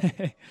day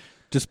today.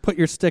 Just put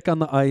your stick on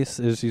the ice.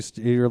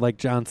 You're like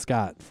John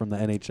Scott from the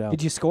NHL.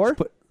 Did you score?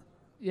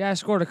 Yeah, I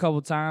scored a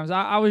couple times.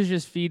 I was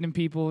just feeding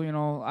people. You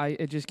know,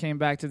 it just came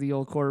back to the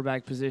old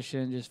quarterback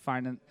position, just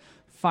finding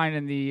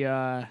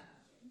the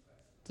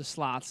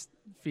slots,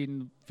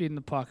 feeding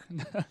the puck.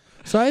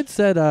 So I had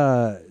said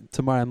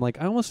to Mara, I'm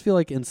like, I almost feel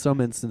like in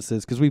some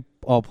instances, because we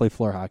all play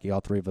floor hockey,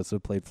 all three of us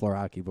have played floor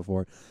hockey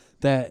before,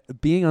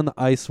 that being on the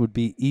ice would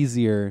be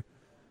easier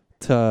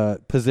to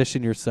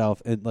position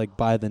yourself and like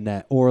by the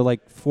net or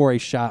like for a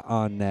shot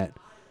on net,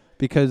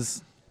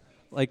 because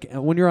like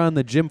when you're on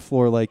the gym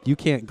floor, like you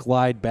can't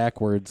glide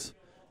backwards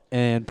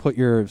and put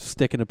your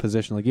stick in a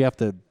position. Like you have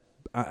to.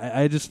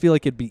 I just feel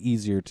like it'd be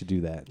easier to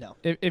do that. No.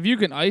 If you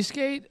can ice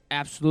skate,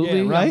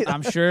 absolutely, Yeah, right?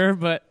 I'm sure.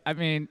 But I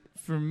mean,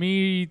 for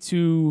me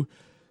to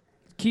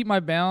keep my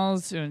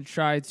balance and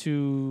try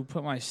to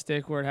put my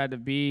stick where it had to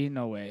be,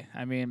 no way.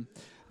 I mean,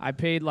 I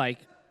paid like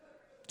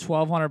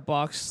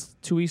 $1,200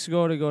 2 weeks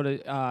ago to go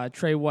to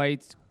Trey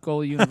White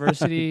Goalie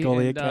University,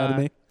 Goalie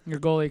Academy. Your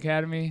Goalie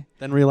Academy.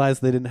 Then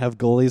realized they didn't have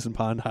goalies in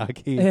pond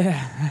hockey.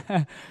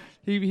 Yeah,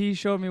 he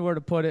showed me where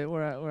to put it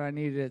where I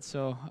needed it.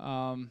 So.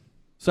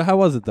 So how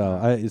was it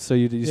though? So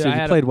you said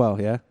you played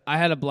well, yeah? I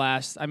had a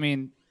blast. I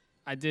mean,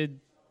 I did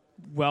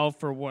well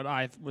for what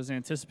I was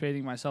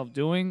anticipating myself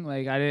doing.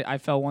 Like I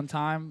fell one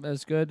time.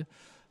 That's good.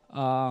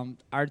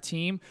 Our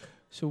team.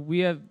 So we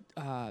have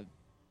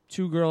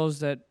 2 girls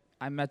that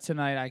I met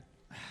tonight. I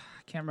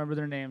can't remember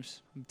their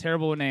names. I'm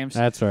terrible with names.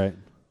 That's right.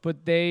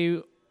 But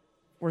they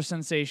were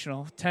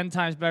sensational. 10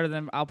 times better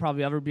than I'll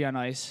probably ever be on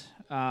ice.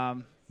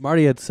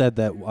 Marty had said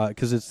that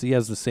because he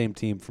has the same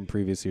team from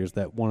previous years,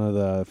 that one of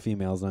the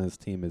females on his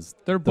team is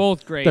They're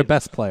both great. their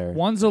best player.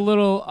 One's a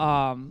little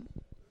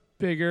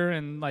bigger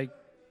and like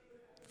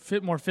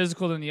more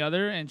physical than the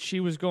other, and she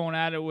was going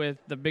at it with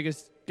the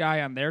biggest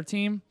guy on their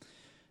team.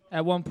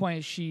 At one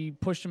point, she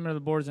pushed him into the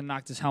boards and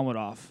knocked his helmet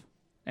off,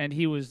 and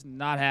he was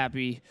not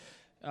happy.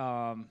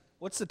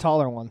 What's the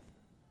taller one?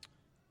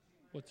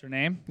 What's her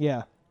name?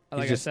 Yeah.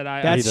 Like just- I said,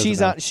 He That's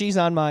doesn't know. she's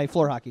on my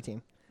floor hockey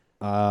team.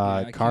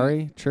 I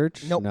Kari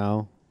Church? Nope.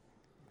 No.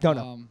 Don't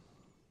know.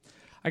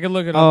 I could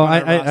look it up. Oh,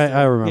 on their roster.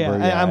 I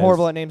remember. Yeah, I'm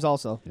horrible at names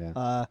also.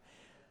 Yeah.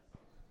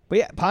 But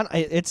yeah,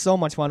 it's so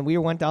much fun. We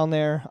went down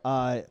there.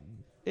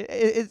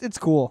 It's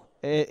cool.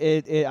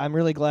 I'm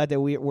really glad that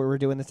we're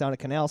doing this down at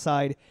Canal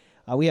Side.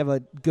 We have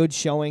a good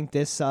showing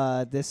this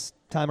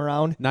time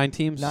around. 9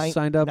 teams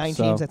signed up. 9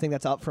 so. teams. I think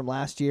that's up from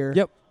last year.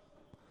 Yep.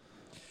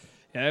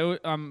 Yeah,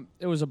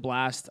 it was a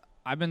blast.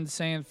 I've been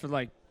saying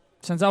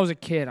since I was a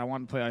kid, I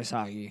wanted to play ice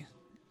hockey,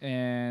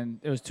 and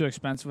it was too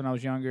expensive when I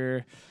was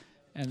younger.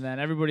 And then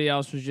everybody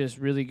else was just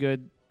really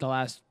good the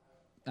last,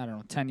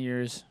 10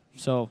 years.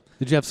 So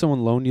Did you have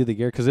someone loan you the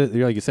gear? Because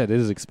like you said, it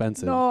is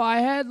expensive. no, I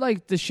had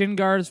like the shin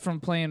guards from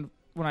playing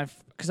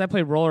because I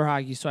played roller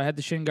hockey, so I had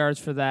the shin guards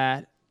for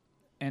that.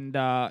 And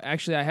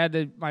actually, I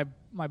had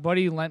my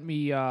buddy lent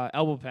me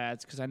elbow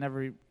pads because I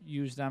never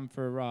used them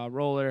for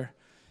roller,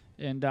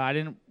 and I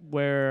didn't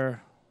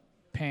wear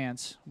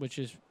pants, which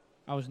is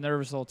I was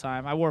nervous the whole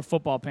time. I wore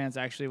football pants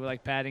actually with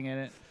like padding in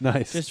it,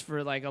 Nice. just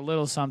for like a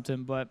little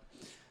something. But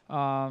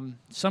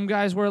some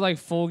guys wear like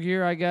full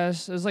gear, I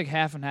guess. It was like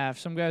half and half.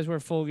 Some guys wear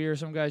full gear.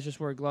 Some guys just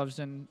wear gloves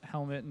and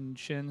helmet and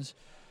shins.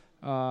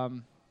 I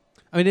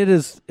mean,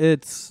 it's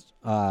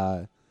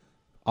like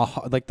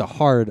the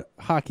hard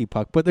hockey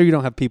puck, but there you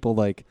don't have people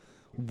like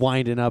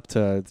winding up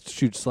to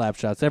shoot slap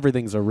shots.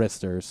 Everything's a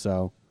wrister,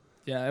 so.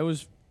 Yeah, it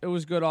was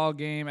good all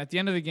game. At the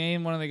end of the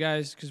game, one of the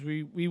guys, because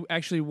we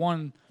actually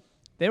won,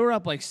 they were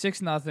up like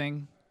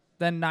 6-0,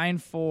 then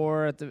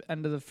 9-4 at the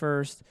end of the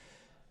first,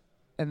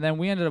 and then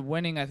we ended up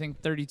winning, I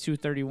think,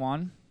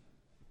 32-31.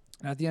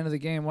 At the end of the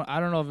game, I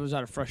don't know if it was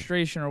out of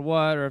frustration or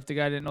what, or if the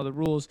guy didn't know the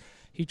rules.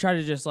 He tried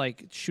to just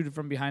like shoot it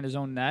from behind his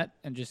own net,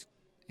 and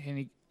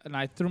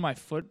I threw my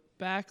foot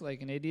back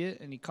like an idiot,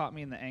 and he caught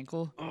me in the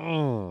ankle.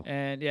 Oh.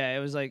 And yeah, it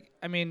was like,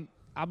 I mean,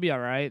 I'll be all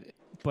right.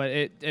 But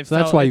it So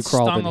that's why you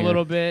crawled stung in a here.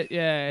 little bit.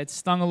 Yeah, it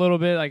stung a little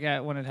bit like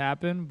when it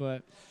happened.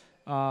 But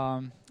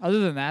other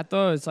than that,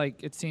 though, it's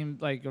like it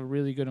seemed like a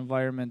really good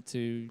environment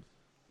to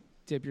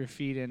dip your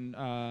feet in.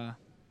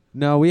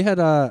 No, we had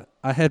I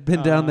had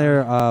been down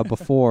there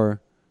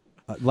before.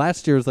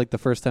 Last year was like the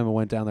first time I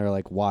went down there,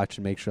 like watch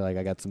and make sure like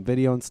I got some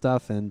video and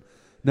stuff. And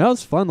no,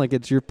 it's fun.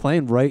 Like you're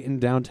playing right in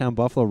downtown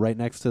Buffalo, right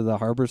next to the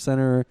Harbor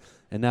Center.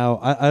 And now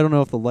I don't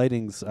know if the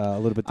lighting's a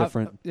little bit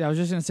different. I was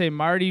just gonna say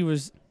Marty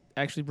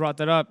actually brought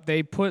that up.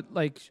 They put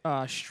like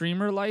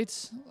streamer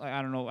lights. Like,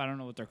 I don't know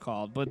what they're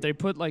called, but they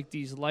put like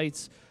these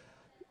lights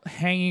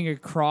hanging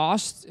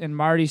across. And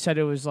Marty said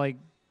it was like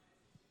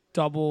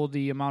double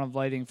the amount of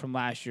lighting from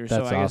last year.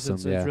 That's so I guess awesome,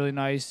 it's yeah. really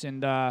nice.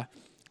 And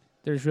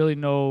there's really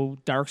no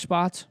dark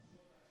spots.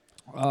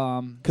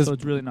 So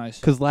it's really nice.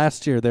 Because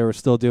last year they were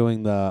still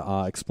doing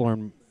the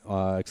Exploring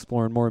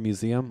More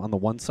Museum on the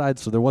one side,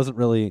 so there wasn't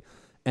really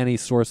any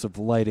source of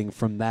lighting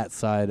from that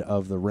side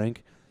of the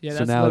rink. Yeah, so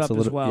that's now lit it's up a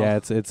little as well. yeah,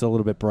 it's a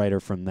little bit brighter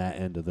from that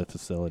end of the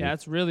facility. Yeah,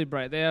 it's really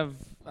bright. They have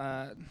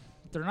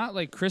they're not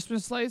like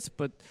Christmas lights,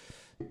 but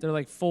they're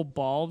like full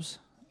bulbs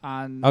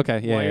on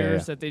Okay, yeah,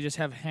 wires yeah. that they just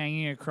have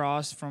hanging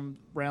across from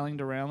railing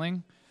to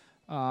railing.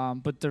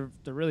 but they're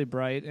really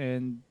bright,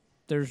 and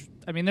there's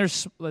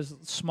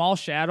small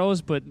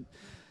shadows, but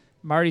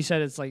Marty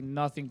said it's like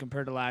nothing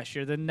compared to last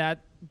year.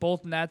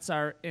 Both nets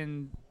are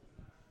in,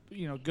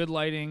 good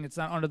lighting. It's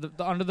not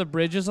under the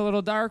bridge is a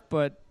little dark,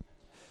 but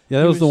Yeah,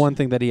 that was the one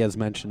thing that he has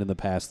mentioned in the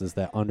past is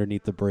that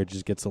underneath the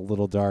bridges gets a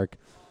little dark.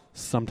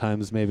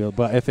 Sometimes maybe,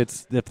 but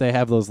if they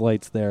have those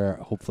lights there,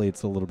 hopefully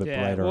it's a little bit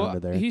brighter under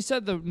there. He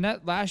said the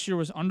net last year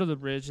was under the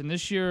bridge, and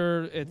this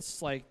year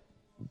it's like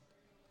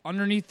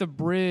underneath the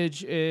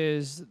bridge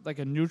is like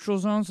a neutral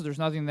zone, so there's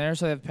nothing there.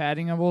 So they have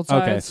padding on both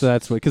sides. Okay, so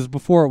that's what, because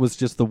before it was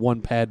just the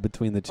one pad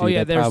between the two. Oh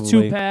yeah, there's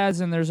two pads,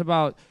 and there's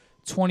about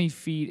 20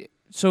 feet.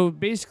 So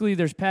basically,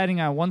 there's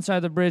padding on one side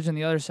of the bridge and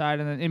the other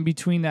side, and then in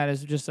between that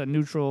is just a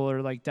neutral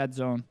or like dead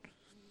zone.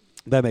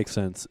 That makes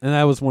sense. And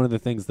that was one of the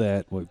things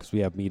that, because we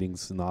have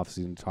meetings in the office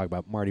and talk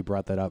about, Marty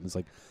brought that up and was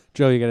like,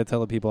 Joe, you got to tell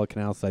the people at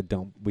Canal Side,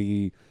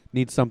 we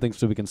need something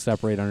so we can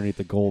separate underneath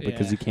the goal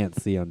because you can't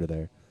see under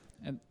there.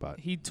 And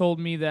he told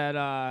me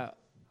that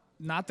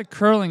not the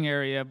curling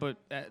area, but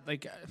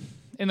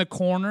in the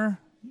corner,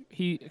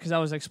 because I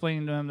was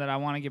explaining to him that I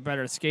want to get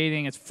better at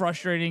skating. It's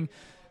frustrating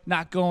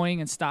not going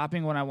and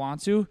stopping when I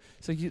want to.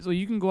 So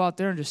you can go out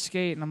there and just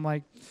skate. And I'm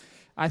like,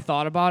 I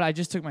thought about it. I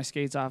just took my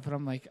skates off, and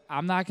I'm like,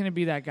 I'm not going to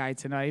be that guy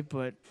tonight,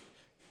 but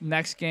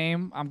next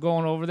game, I'm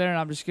going over there, and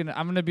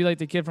I'm gonna be like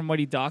the kid from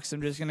Mighty Ducks.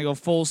 I'm just going to go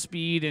full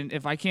speed, and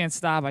if I can't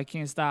stop, I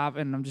can't stop,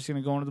 and I'm just going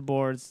to go into the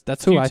boards.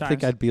 That's who I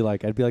think I'd be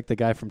like. I'd be like the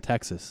guy from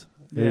Texas.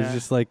 Yeah. He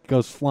just like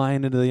goes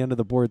flying into the end of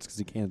the boards because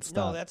he can't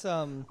stop. No, that's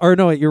Or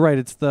no, you're right.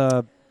 It's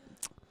the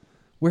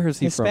where is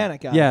he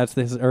Hispanic from? guy. Yeah,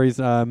 he's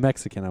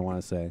Mexican. I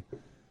want to say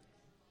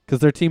because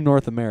they're Team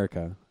North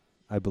America,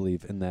 I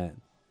believe in that.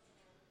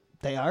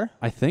 They are?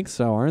 I think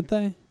so, aren't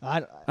they? I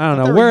don't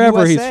know. they're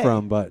Wherever he's USA.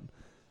 from, but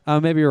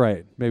maybe you're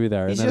right. Maybe they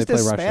are. He's and then just they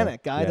a play Hispanic Russia.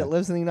 guy Yeah. that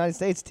lives in the United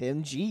States,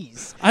 Tim.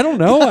 Jeez. I don't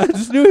know. I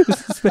just knew he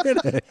was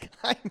Hispanic.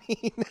 I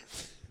mean,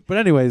 But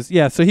anyways,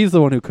 yeah, so he's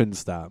the one who couldn't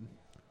stop,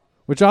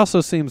 which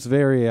also seems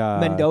very...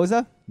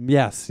 Mendoza?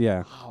 Yes,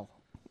 yeah. Wow.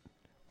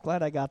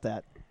 Glad I got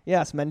that.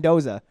 Yes,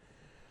 Mendoza.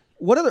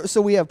 So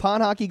we have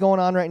pond hockey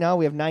going on right now.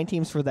 We have 9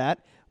 teams for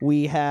that.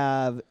 We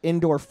have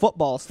indoor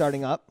football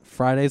starting up.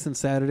 Fridays and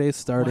Saturdays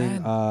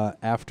starting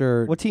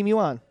after What team you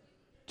on?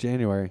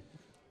 January.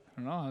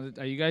 I don't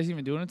know. Are you guys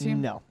even doing a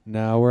team? No.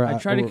 No, we're... I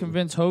tried to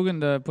convince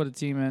Hogan to put a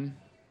team in.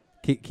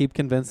 Keep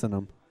convincing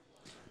them.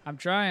 I'm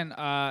trying.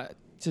 I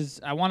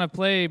want to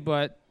play,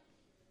 but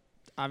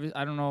I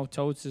don't know if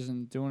Totes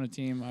isn't doing a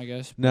team, I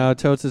guess. No,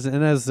 Totes is,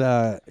 and as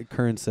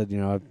Kern said,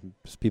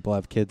 as people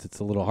have kids, it's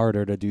a little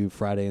harder to do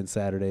Friday and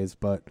Saturdays,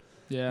 but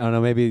Yeah. I don't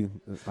know, maybe...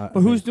 But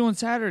who's doing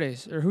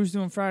Saturdays or who's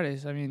doing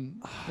Fridays? I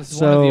mean, is one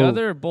So- or the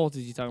other or both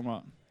is he talking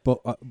about?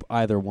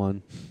 either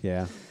one.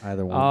 Yeah,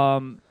 either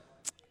one.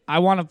 I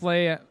want to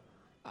play.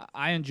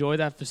 I enjoy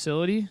that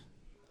facility.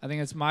 I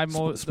think it's my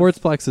most...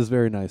 Sportsplex is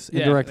very nice.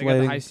 Indirect they got the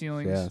lighting. high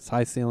ceilings. Yeah, it's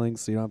high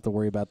ceilings, so you don't have to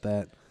worry about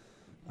that.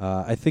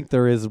 I think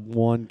there is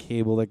one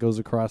cable that goes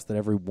across that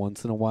every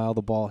once in a while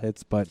the ball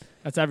hits, but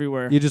That's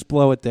everywhere. you just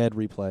blow it dead,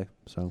 replay.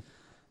 So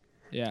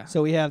Yeah.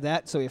 So we have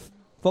that. So we have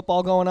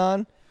football going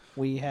on.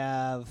 We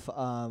have...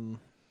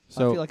 I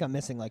feel like I'm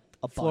missing like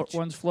a bunch.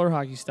 When's floor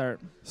hockey start?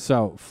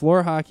 So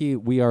floor hockey,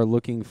 we are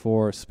looking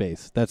for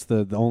space. That's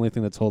the only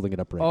thing that's holding it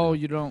up right now.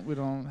 We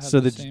don't have So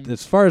the same.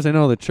 as far as I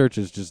know, the church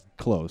is just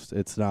closed.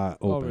 It's not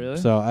open. really?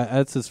 So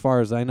that's as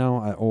far as I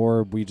know.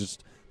 Or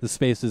the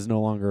space is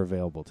no longer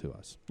available to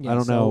us. Yeah, I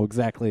don't so- know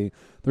exactly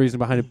the reason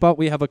behind it, but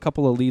we have a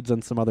couple of leads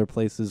on some other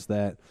places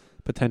that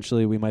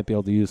potentially we might be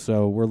able to use.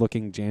 So we're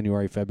looking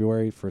January,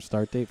 February for a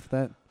start date for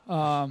that.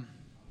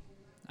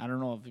 I don't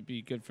know if it'd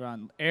be good for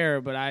on air,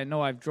 but I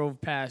know I've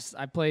drove past.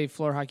 I play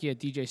floor hockey at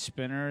DJ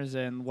Spinners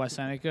in West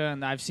Seneca,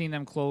 and I've seen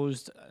them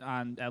closed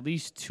on at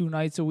least 2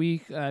 nights a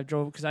week.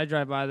 Because I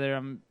drive by there.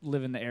 I'm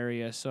live in the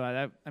area, so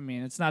I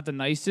mean it's not the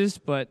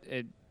nicest, but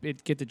it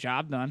get the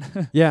job done.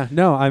 Yeah,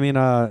 no, I mean,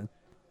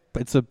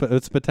 it's a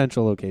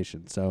potential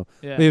location. So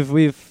Yeah.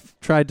 we've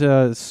tried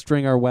to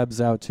string our webs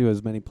out to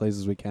as many places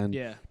as we can,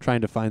 Yeah.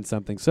 trying to find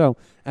something. So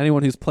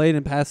anyone who's played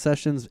in past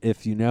sessions,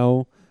 if you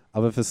know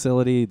of a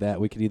facility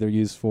that we could either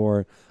use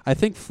for, I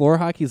think floor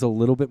hockey is a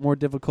little bit more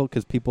difficult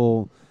because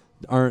people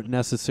aren't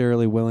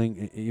necessarily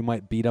willing. You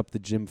might beat up the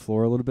gym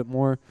floor a little bit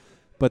more.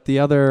 But the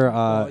other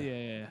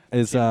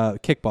is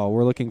kickball.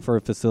 We're looking for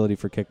a facility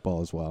for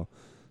kickball as well.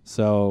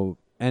 So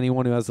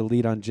anyone who has a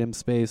lead on gym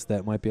space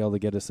that might be able to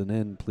get us an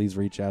in, please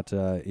reach out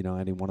to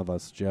any one of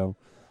us, Joe,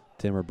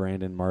 Tim, or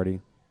Brandon,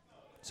 Marty.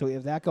 So we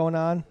have that going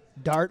on.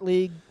 Dart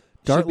League.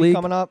 Dart should be League.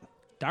 coming up.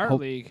 Dart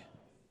League.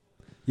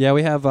 Yeah,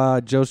 we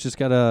have Joe's just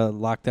got to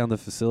lock down the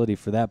facility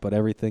for that, but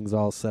everything's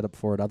all set up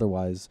for it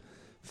otherwise.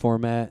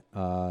 Format,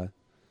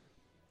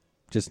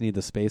 just need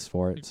the space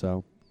for it.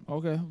 So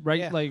Okay.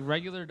 Yeah. Like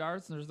regular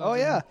darts. There's Oh,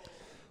 nothing- yeah.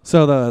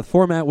 So the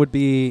format would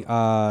be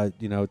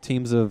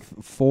teams of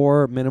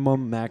 4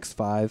 minimum, max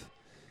 5.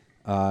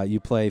 You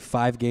play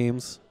 5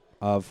 games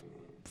of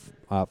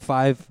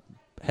 5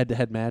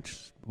 head-to-head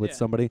match with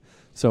somebody.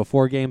 So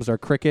 4 games are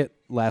cricket.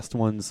 Last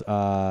one's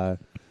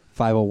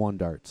 501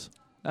 darts.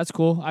 That's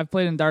cool. I've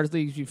played in darts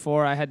leagues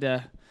before. I had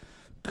to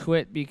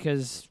quit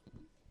because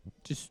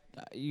just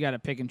you got to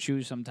pick and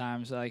choose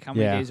sometimes. Like how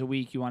many Yeah. days a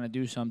week you want to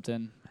do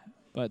something.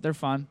 But they're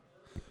fun.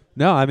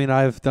 No, I mean,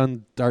 I've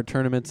done dart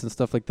tournaments and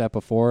stuff like that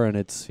before, and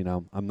it's,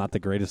 I'm not the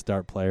greatest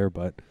dart player,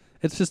 but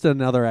it's just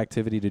another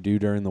activity to do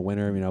during the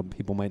winter.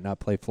 People might not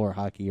play floor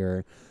hockey,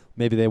 or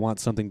maybe they want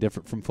something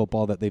different from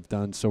football that they've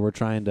done, so we're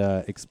trying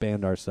to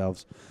expand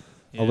ourselves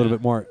a little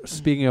bit more.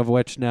 Speaking of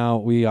which, now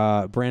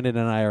Brandon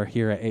and I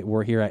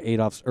we're here at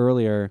Adolph's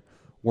earlier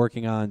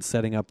working on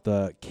setting up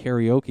the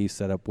karaoke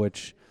setup,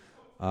 which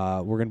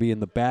we're going to be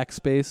in the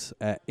backspace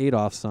at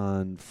Adolph's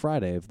on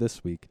Friday of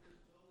this week.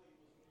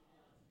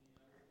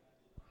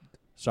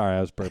 Sorry,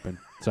 I was burping,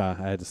 so I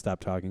had to stop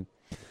talking.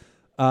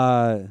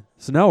 So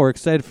no, we're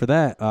excited for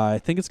that. I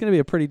think it's going to be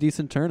a pretty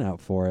decent turnout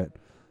for it.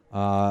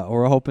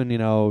 We're hoping,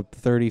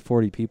 30,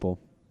 40 people.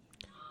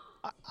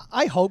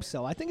 I hope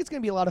so. I think it's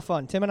going to be a lot of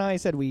fun. Tim and I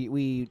said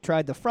we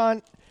tried the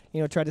front,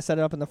 tried to set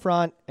it up in the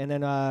front, and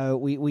then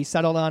we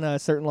settled on a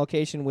certain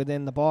location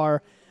within the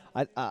bar.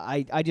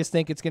 I just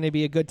think it's going to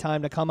be a good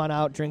time to come on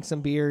out, drink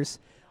some beers,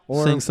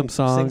 or Sing some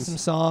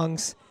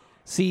songs.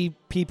 see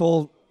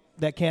people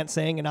that can't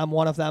sing, and I'm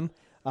one of them.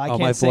 I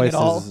can't my sing voice at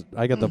all.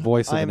 I got the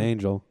voice of an I'm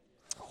angel.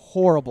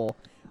 Horrible.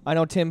 I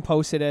know Tim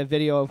posted a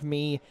video of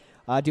me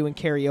doing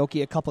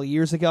karaoke a couple of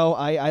years ago.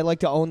 I like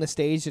to own the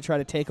stage to try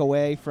to take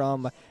away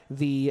from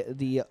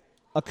the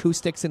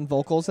acoustics and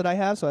vocals that I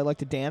have, so I like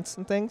to dance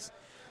and things.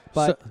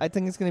 But I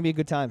think it's going to be a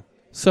good time.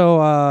 So,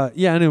 I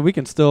mean, we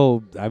can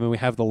still, we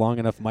have the long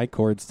enough mic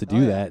cords to do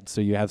yeah. that,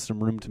 so you have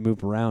some room to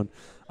move around.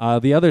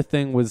 The other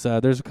thing was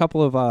there's a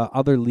couple of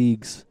other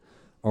leagues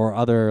or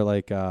other,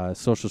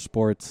 social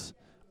sports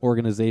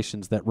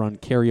organizations that run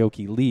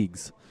karaoke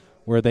leagues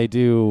where they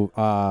do,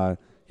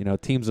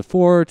 teams of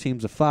 4,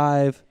 teams of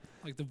 5.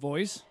 Like The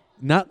Voice?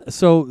 Not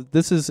so.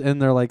 This is,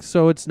 and they're like,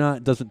 so it's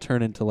not, doesn't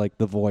turn into like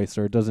The Voice,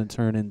 or it doesn't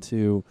turn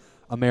into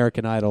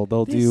American Idol.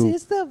 This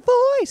is the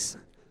voice.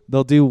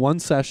 They'll do one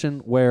session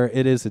where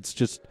it's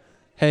just,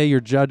 hey, you're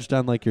judged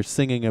on like your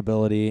singing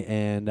ability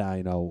and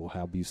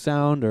how you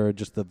sound, or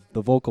just the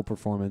vocal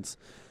performance.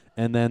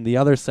 And then the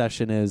other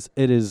session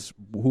is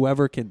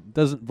whoever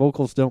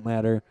vocals don't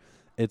matter.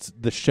 It's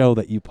the show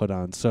that you put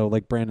on. So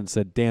like Brandon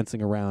said,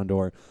 dancing around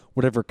or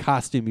whatever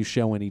costume you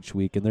show in each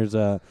week. And there's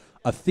a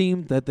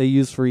theme that they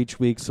use for each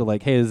week. So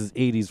like, hey, this is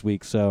 80s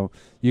week. So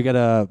you got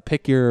to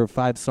pick your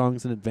 5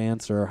 songs in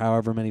advance or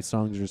however many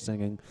songs you're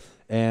singing.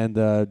 And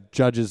the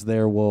judges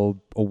there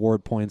will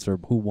award points or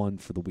who won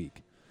for the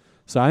week.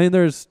 So I mean,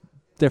 there's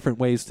different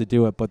ways to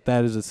do it, but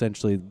that is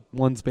essentially,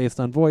 one's based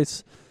on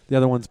voice, the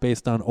other one's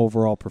based on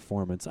overall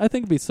performance. I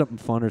think it'd be something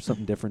fun or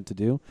something different to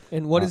do.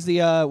 And what is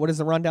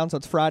the rundown? So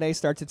it's Friday,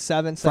 starts at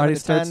 7 Friday to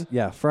starts 10?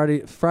 Yeah,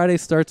 Friday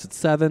starts at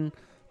 7.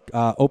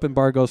 Open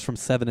bar goes from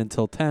 7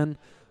 until 10.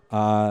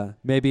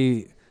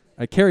 Maybe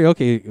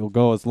karaoke will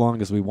go as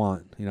long as we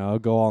want. It'll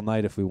go all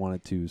night if we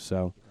wanted to.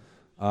 So,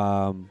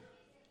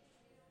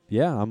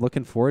 yeah, I'm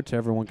looking forward to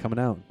everyone coming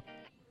out.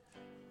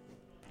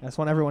 I just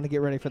want everyone to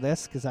get ready for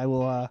this because I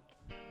will.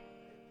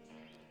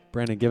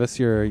 Brandon, give us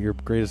your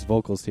greatest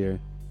vocals here.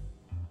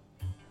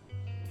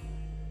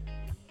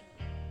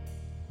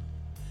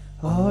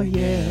 Oh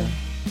yeah.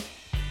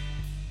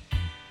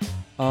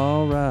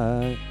 All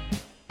right.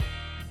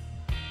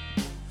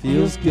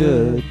 Feels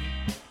good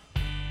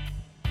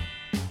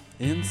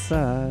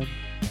inside.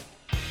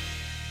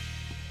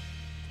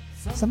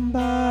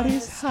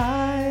 Somebody's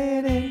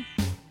hiding,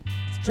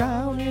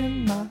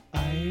 drowning my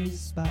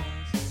icebox.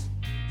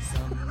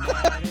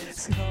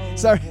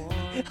 Sorry,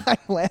 I'm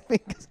laughing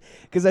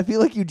because I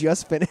feel like you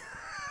just finished.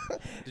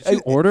 Did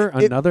you order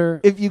another?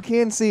 If you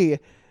can see,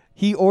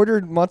 he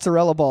ordered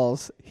mozzarella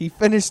balls. He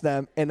finished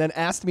them and then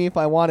asked me if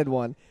I wanted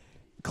one.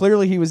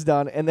 Clearly he was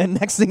done. And then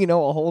next thing you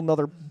know, a whole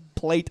nother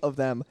plate of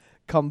them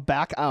come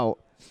back out.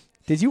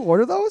 Did you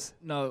order those?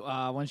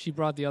 No, when she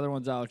brought the other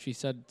ones out, she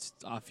said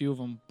a few of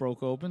them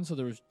broke open, so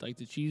there was like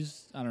the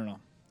cheese. I don't know.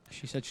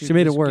 She said she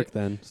made it work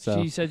then.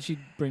 So she said she'd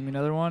bring me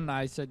another one.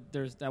 I said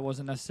that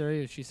wasn't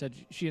necessary. She said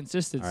she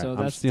insisted. all right, So I'm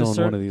that's stealing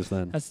one of these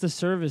then. That's the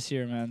service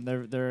here, man.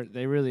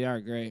 They really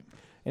are great.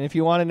 And if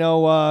you want to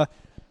know,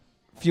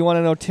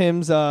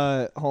 Tim's,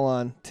 hold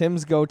on,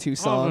 Tim's go-to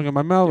song. Oh,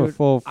 my mouth is Dude,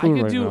 full of I food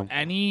could right do now.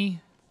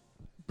 any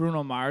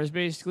Bruno Mars,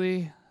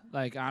 basically.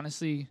 Like,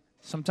 honestly,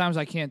 sometimes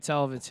I can't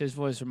tell if it's his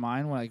voice or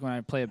mine when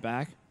I play it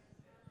back.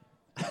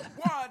 1,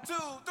 2,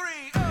 3,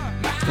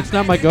 It's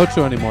not my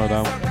go-to anymore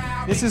though.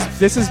 This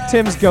is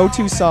Tim's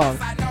go-to song.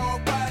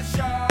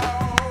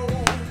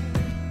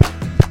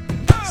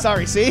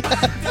 Sorry, see?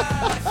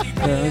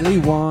 Really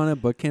want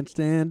it, but can't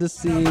stand to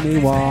see me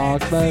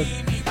walk but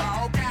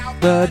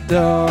the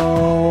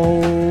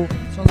door.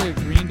 Sounds like a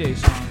Green Day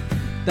song.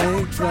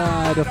 They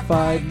try to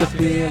fight the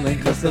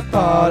feeling, 'cause the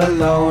thought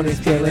alone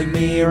is killing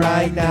me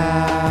right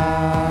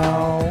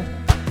now.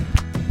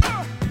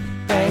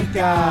 Thank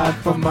God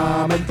for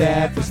mom and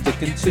dad for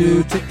sticking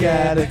two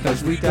together,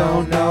 'cause we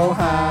don't know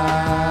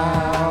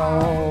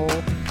how.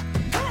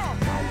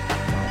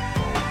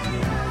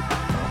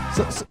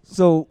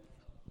 So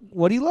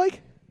what do you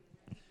like?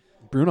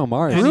 Bruno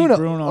Mars. Any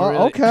Bruno. Oh,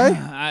 really. okay.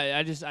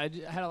 I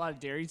had a lot of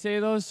dairy today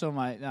though, so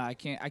I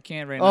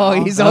can't right Oh,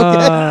 now. he's okay.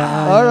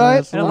 All right.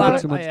 that's And a a lot little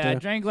of, too much I dairy.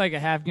 drank like a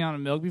half gallon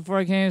of milk before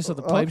I came, so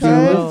the pipes Okay. are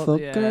a Beautiful little.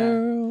 Yeah.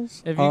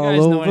 girls If you all guys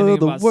know over anything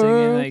the about singing,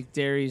 world. like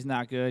dairy's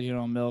not good. You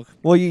know, milk.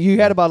 Well, you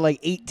had about like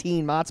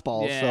 18 Mott's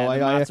balls, Yeah, so the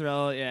I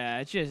mozzarella. Yeah,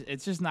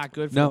 it's just not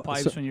good for No, the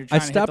pipes so when you're I trying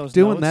to hit stopped those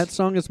doing notes. that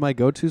song as my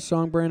go-to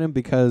song, Brandon,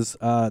 because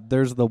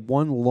there's the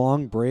one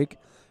long break,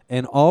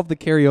 and all of the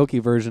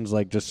karaoke versions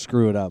like just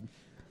screw it up.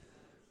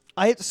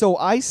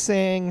 I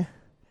sang,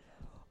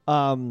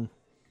 oh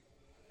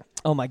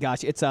my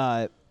gosh, it's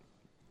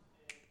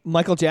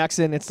Michael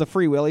Jackson. It's the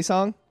Free Willy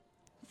song.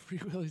 Free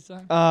Willy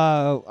song.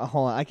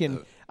 Hold on,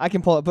 I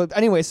can pull it. But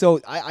anyway, so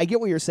I get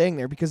what you're saying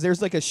there because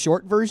there's like a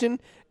short version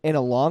and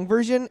a long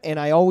version, and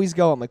I always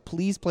go, I'm like,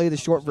 please play the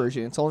short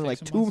version. It's only like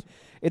Take some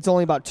it's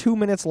only about 2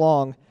 minutes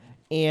long,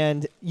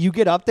 and you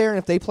get up there, and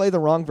if they play the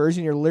wrong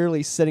version, you're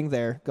literally sitting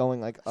there going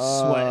like,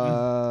 Sweating.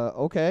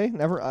 okay,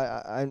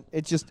 never.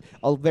 It's just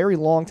a very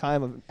long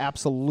time of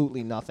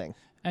absolutely nothing.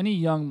 Any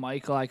young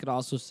Michael I could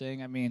also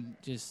sing. I mean,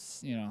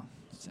 just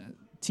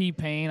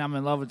T-Pain. I'm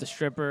in love with the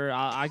stripper.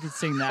 I could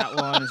sing that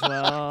one as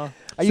well.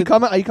 Are you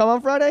coming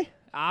on Friday?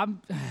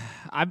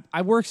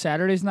 I work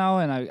Saturdays now,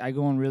 and I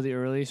go in really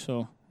early,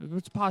 so if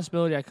it's a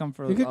possibility I come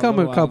for. You could a come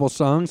little a couple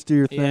songs, do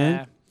your thing.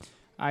 Yeah,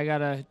 I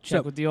gotta check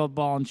So- with the old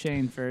ball and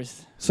chain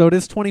first. So it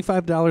is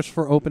 $25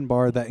 for open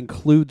bar that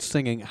includes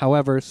singing.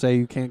 However, say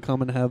you can't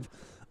come and have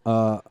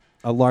a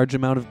large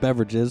amount of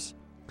beverages,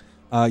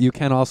 you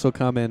can also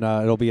come and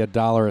it'll be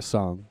 $1 a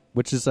song,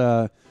 which is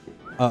a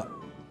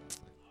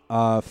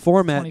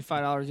format.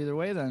 $25 either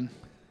way, then.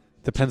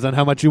 Depends on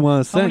how much you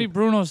want to How many sing.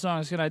 Bruno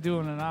songs can I do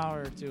in an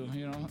hour or two?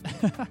 You know.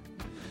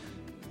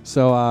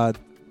 So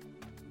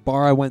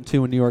bar I went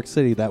to in New York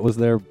City, that was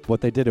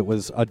what they did. It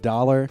was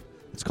 $1.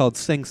 It's called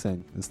Sing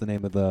Sing. Is the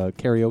name of the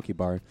karaoke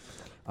bar.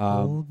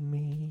 Hold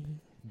me.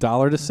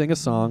 $1 to sing a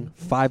song,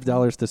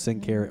 $5 to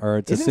sing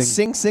Isn't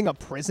Sing Sing a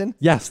prison?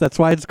 Yes, that's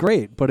why it's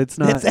great, but it's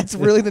not. That's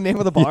really the name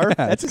of the bar.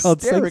 Yeah, That's it's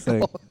called Sing Sing.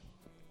 hysterical.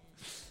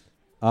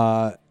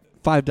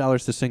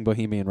 $5 to sing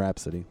Bohemian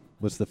Rhapsody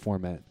was the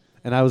format.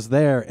 And I was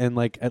there, and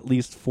like at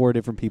least 4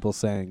 different people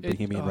sang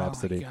Bohemian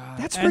Rhapsody. Oh my God.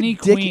 That's Any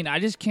ridiculous. Queen. I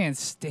just can't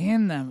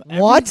stand them.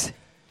 What?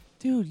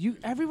 Dude,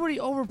 everybody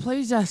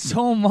overplays that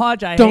so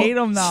much. I Don't hate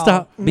them now.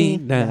 stop me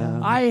now.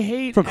 I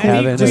hate From any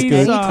having a Queen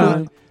good song.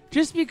 time.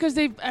 Just because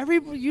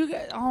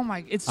oh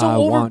my, it's so I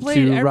want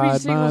overplayed. to Every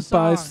ride single my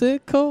song.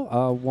 bicycle.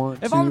 I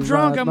want If to I'm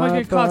drunk, ride I might my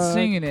get caught bike.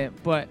 singing it.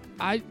 But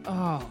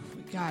oh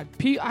God,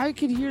 I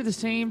could hear the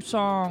same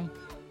song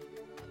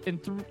in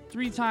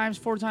 3 times,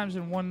 4 times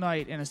in one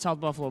night in a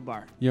South Buffalo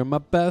bar. You're my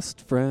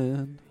best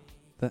friend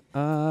that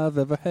I've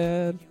ever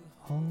had.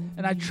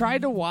 And I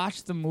tried to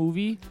watch the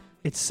movie.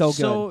 It's so good.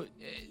 So,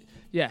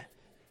 yeah.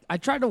 I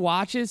tried to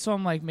watch it, so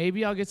I'm like,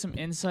 maybe I'll get some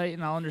insight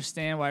and I'll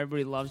understand why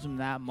everybody loves them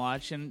that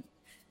much. And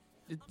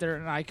they're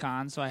an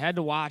icon, so I had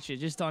to watch it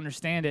just to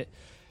understand it.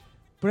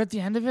 But at the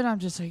end of it, I'm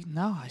just like,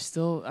 no,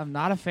 I'm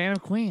not a fan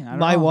of Queen. I don't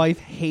My know. wife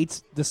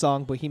hates the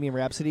song Bohemian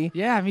Rhapsody.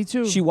 Yeah, me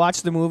too. She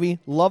watched the movie,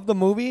 loved the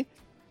movie,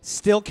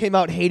 still came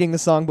out hating the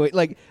song, but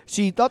like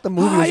she thought the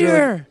movie was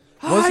really.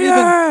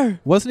 Higher!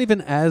 Wasn't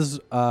even as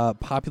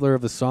popular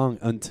of a song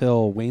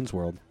until Wayne's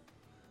World.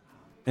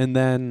 And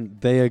then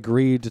they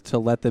agreed to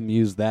let them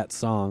use that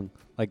song.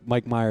 Like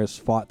Mike Myers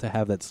fought to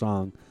have that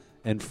song,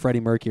 and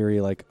Freddie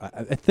Mercury, like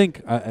I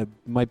think I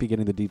might be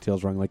getting the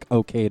details wrong, like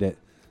okayed it,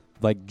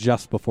 like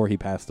just before he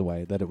passed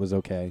away, that it was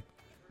okay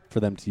for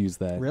them to use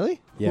that.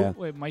 Really? Yeah,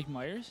 Wait, Mike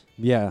Myers?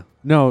 yeah.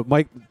 No,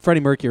 Freddie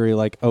Mercury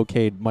like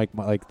okayed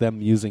like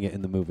them using it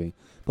in the movie.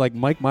 But, like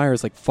Mike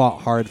Myers like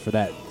fought hard for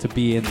that to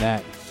be in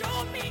that.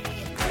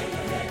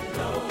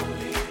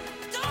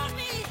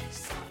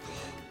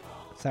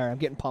 Sorry, I'm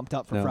getting pumped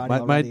up for No,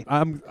 Friday already.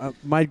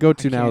 my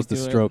go-to now can't is the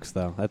do it. Strokes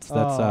though. That's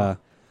I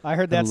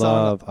heard I that song.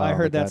 love- I oh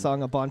heard my that God.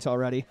 song a bunch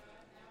already.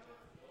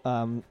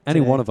 any Today.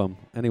 one of them.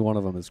 Any one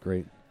of them is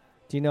great.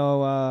 Do you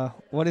know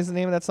what is the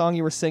name of that song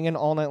you were singing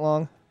all night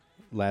long?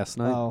 Last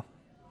night. Oh,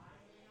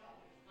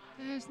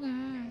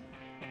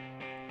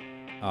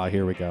 Oh,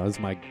 here we go. This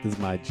is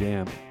my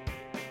jam.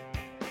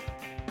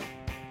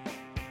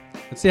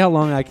 Let's see how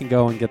long I can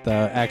go and get the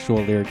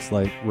actual lyrics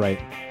like right.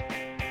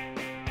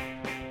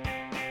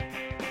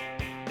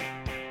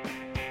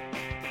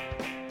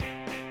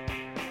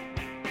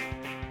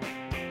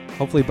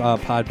 Hopefully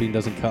Podbean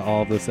doesn't cut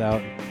all of this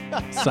out.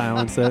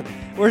 Silence it.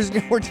 we're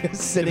just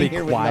sitting Be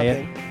here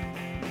quiet. with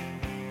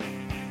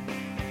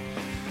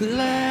nothing.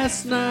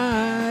 Last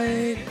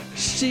night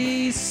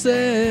she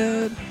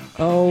said,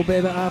 "Oh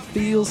baby, I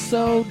feel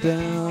so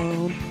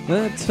down.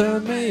 That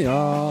turned me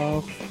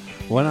off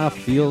when I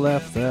feel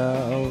left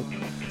out.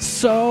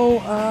 So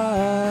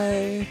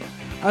I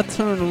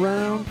turn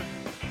around.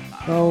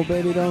 Oh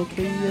baby, don't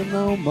care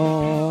no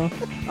more.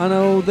 I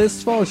know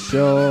this for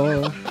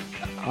sure.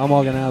 I'm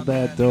walking out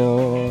that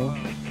door.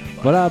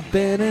 But I've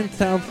been in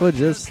town for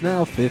just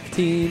now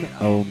 15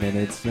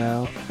 minutes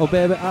now. Oh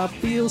baby, I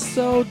feel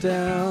so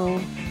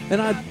down, and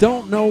I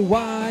don't know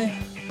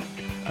why.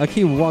 I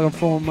keep walking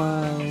for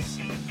miles.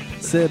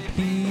 Said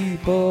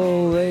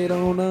people, they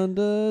don't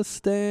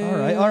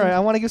understand. All right. I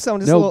want to give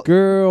someone just a No little.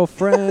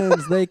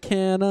 girlfriends, they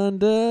can't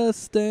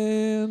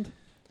understand.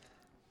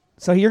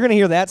 So you're gonna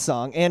hear that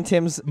song and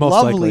Tim's Most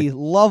lovely, likely.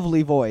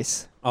 lovely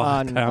voice Oh,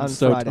 on I'm on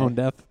so Friday. tone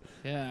deaf.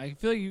 Yeah, I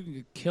feel like you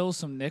could kill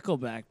some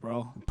Nickelback,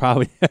 bro.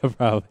 Probably,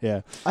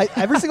 yeah.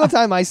 Every single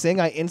time I sing,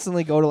 I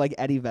instantly go to like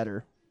Eddie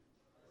Vedder.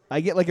 I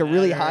get like a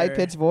really Vedder. high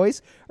pitched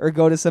voice, or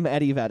go to some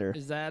Eddie Vedder.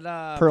 Is that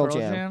Pearl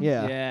Jam,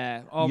 yeah.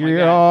 Yeah. Oh my Yeah.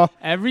 god.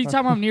 Every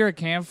time I'm near a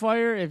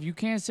campfire, if you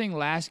can't sing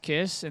Last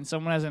Kiss and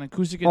someone has an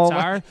acoustic Oh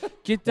guitar,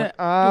 get that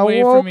I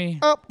away woke from me.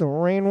 up, the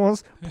rain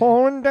was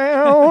pouring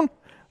down.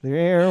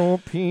 There were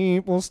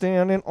people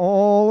standing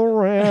all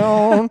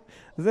around.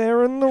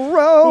 There in the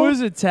road. Who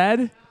is it,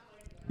 Ted?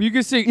 You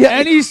can sing Yeah.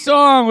 any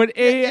song with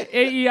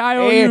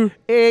A-E-I-O-U.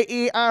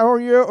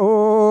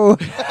 A-E-I-O-U.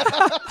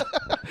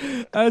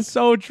 That's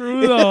so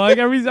true, though. Like,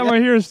 every time I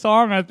hear a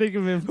song, I think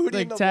of him Hootie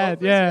like and the Ted.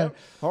 Blowfish, Yeah.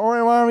 Oh,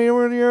 I want to be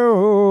with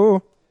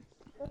you.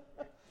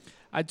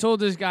 I told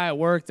this guy at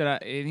work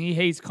and he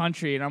hates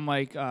country, and I'm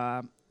like,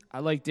 I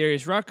like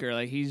Darius Rucker.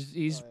 Like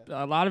he's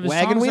a lot of his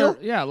Wagon songs.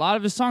 Wheel? A lot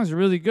of his songs are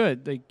really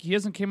good. Like he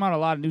hasn't came out a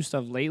lot of new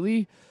stuff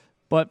lately,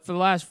 but for the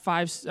last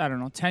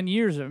 10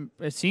 years,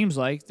 it seems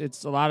like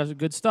it's a lot of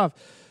good stuff.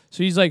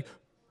 So he's like,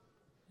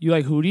 "You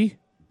like Hootie?"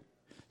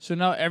 So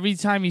now every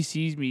time he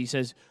sees me, he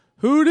says,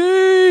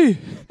 "Hootie."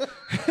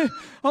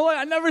 I'm like,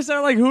 I never said I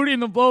like Hootie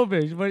and the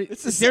Blowfish,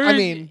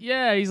 but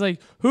yeah, he's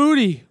like,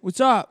 "Hootie, what's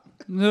up?"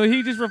 No,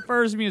 he just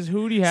refers to me as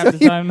Hootie half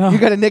the time now. You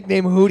got a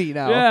nickname Hootie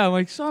now. Yeah, I'm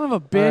like, son of a All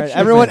bitch.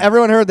 right,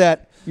 everyone heard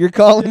that. You're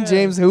calling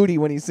James Hootie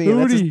when you see him.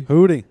 Hootie.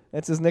 Hootie.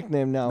 That's his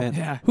nickname now. Man,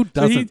 Yeah. who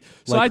doesn't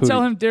So like I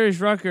tell Hootie? him Darius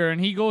Rucker,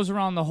 and he goes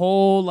around the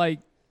whole like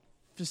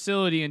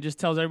facility and just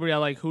tells everybody I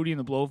like Hootie and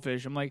the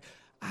Blowfish. I'm like,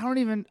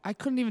 I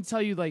couldn't even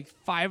tell you like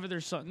 5 of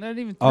their songs, not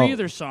even 3 of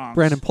their songs.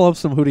 Brandon, pull up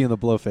some Hootie and the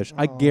Blowfish.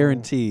 I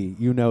guarantee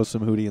you know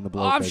some Hootie and the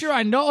Blowfish. Oh, I'm sure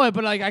I know it,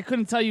 but like I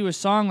couldn't tell you a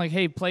song like,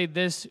 hey, play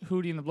this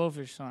Hootie and the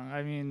Blowfish song.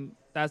 I mean,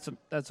 that's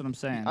what I'm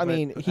saying. I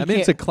mean,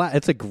 it's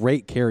a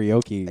great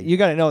karaoke. you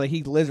got to know that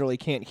he literally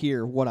can't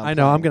hear what I'm I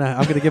know. playing.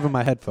 I'm gonna give him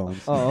my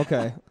headphones. Oh,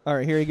 okay. All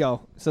right, here you go.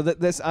 So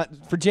this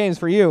for James,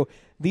 for you,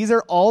 these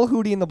are all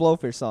Hootie and the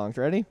Blowfish songs.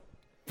 Ready?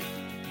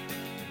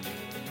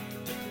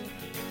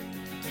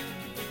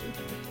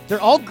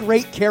 They're all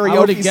great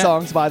karaoke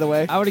songs, by the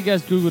way. I would have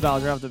guessed Google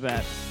Dolls right off the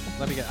bat.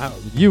 Let me get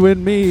you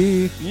and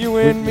me. You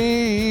and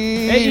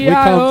me. Hey, We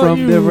come from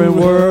you. different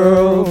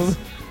worlds.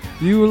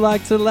 You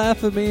like to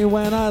laugh at me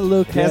when I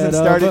look It hasn't at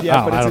started other- yet,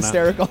 Oh, but I it's don't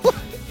know. hysterical.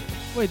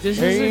 Wait, this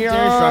isn't Darius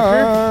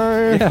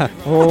Rucker? Yeah.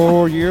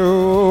 Oh,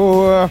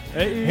 you.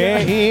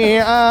 Hey,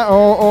 I,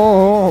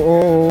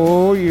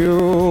 oh,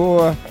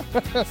 you.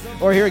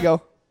 Or here we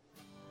go.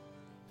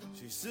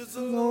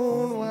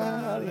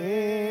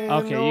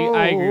 Okay,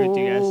 I agree with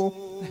you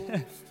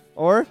guys.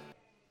 Or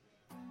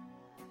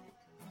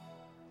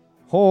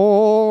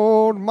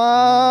hold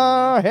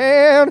my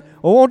hand.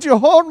 Won't you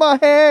hold my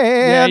hand?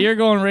 Yeah, you're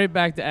going right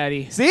back to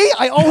Eddie. See,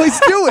 I always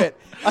do it.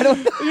 I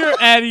don't. You're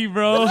Eddie,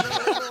 bro.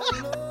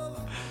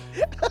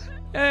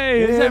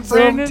 Hey, is that It's some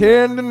Brandon?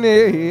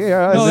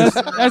 tenderness.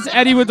 No, that's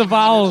Eddie with the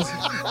vowels.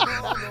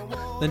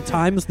 Then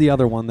Time's the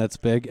other one that's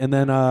big, and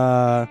then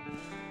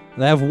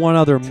they have one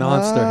other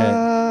monster hit.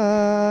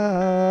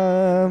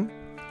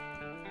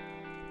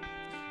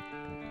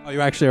 Oh, you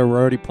actually are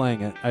already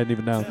playing it. I didn't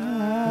even know.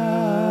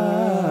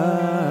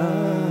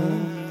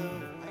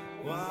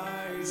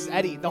 It's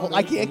Eddie. The whole,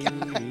 I can't.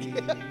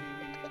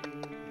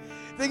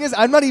 Thing is,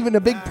 I'm not even a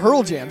big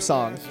Pearl Jam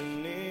song.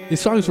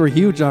 These songs were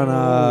huge on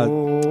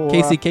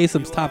Casey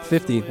Kasem's top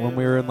 50 when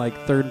we were in like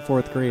 3rd and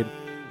 4th grade.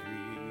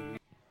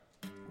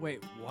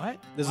 Wait, what?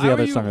 This is Why the were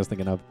other you- song I was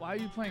thinking of. Why are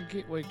you playing?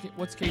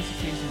 What's Casey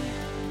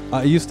Kasem?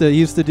 I used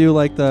to do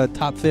like the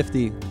top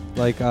 50,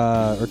 like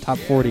or top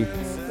 40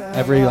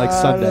 every like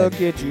Sunday.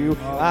 Look at you,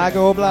 I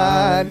go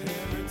blind.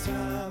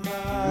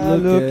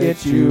 Look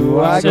at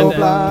you, I Said go that.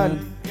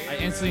 blind. I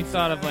instantly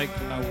thought of like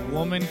a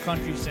woman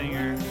country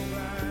singer,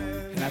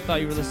 and I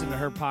thought you were listening to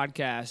her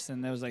podcast,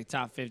 and that was like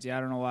top 50. I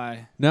don't know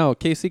why. No,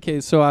 Casey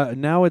Kasem. So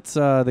now it's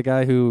the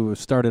guy who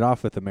started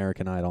off with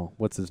American Idol.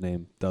 What's his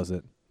name? Does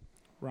it?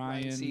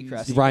 Ryan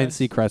Seacrest. Ryan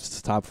Seacrest's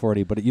top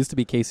 40, but it used to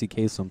be Casey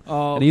Kasem.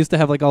 Oh, And he used to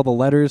have like all the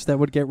letters that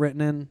would get written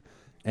in.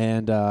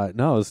 And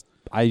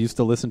I used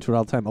to listen to it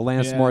all the time.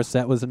 Alanis Yeah.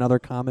 Morissette was another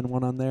common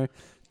one on there.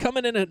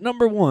 Coming in at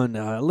number 1,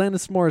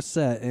 Alanis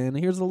Morissette. And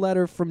here's a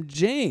letter from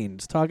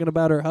Jane's talking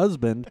about her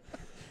husband.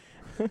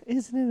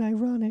 Isn't it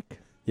ironic?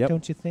 Yep.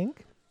 Don't you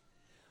think?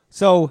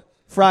 So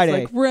Friday,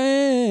 Like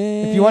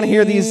rain. if you want to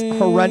hear these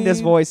horrendous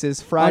voices,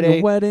 on your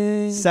Friday,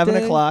 wedding 7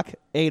 day. o'clock,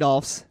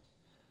 Adolph's,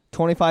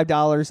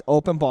 $25,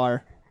 open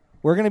bar.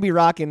 We're gonna be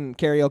rocking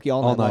karaoke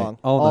all night long.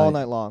 All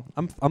night night. long.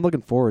 I'm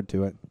looking forward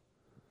to it.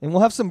 And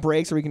we'll have some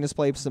breaks where we can just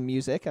play some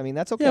music. I mean,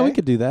 that's okay. Yeah, we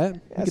could do that. Yeah,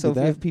 we could so do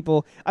if that.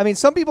 people, I mean,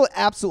 some people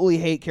absolutely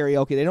hate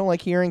karaoke. They don't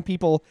like hearing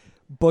people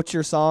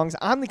butcher songs.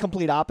 I'm the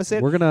complete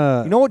opposite. We're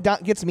gonna. You know what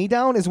gets me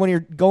down is when you're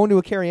going to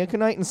a karaoke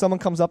night and someone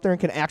comes up there and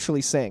can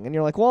actually sing, and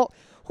you're like, well,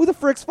 who the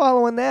frick's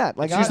following that?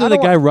 Like, It's I usually the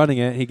don't guy running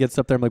it. He gets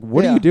up there. I'm like,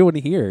 what Yeah. are you doing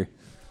here?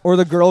 or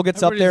the girl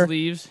gets Everybody up there, just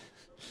leaves.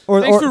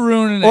 or Thanks for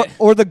ruining it.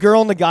 or the girl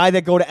and the guy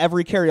that go to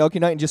every karaoke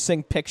night and just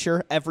sing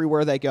 "Picture"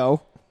 everywhere they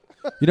go.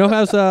 You know who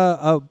has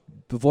a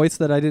voice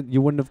that you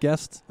wouldn't have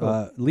guessed?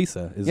 Who?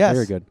 Lisa is Yes.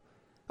 very good.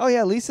 Oh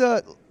yeah,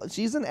 Lisa,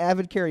 she's an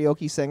avid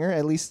karaoke singer.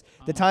 At least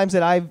the times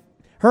that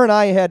her and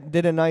I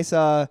did a nice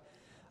A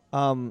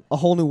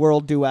Whole New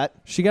World duet.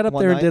 She got up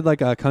One there night. and did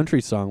like a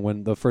country song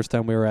when the first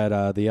time we were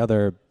at the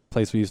other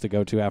place we used to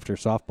go to after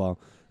softball.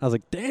 I was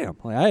like, damn,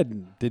 like I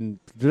don't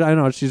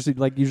know. She's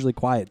like usually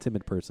quiet,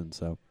 timid person.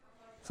 So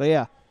So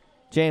yeah,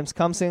 James,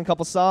 come sing a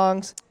couple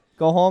songs,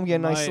 go home, get a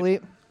nice Might.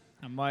 sleep.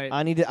 I might.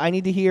 I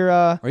need to hear.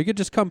 or you could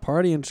just come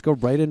party and just go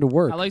right into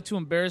work. I like to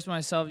embarrass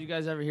myself. You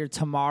guys ever hear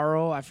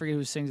 "Tomorrow"? I forget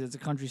who sings it. It's a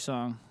country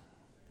song.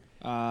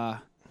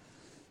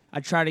 I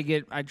try to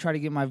get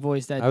my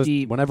voice that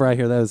deep. Whenever I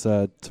hear that, is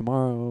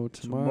tomorrow.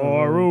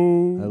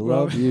 I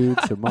love you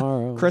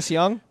tomorrow. Chris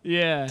Young.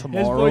 Yeah, his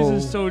Tomorrow. voice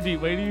is so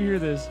deep. Wait till you hear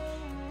this.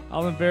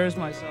 I'll embarrass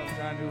myself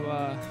trying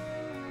to.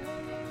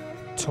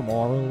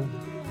 Tomorrow.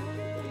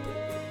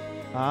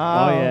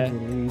 yeah.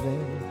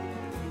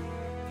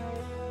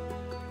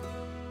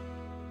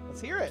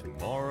 Let's hear it.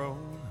 Tomorrow.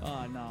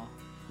 Oh no.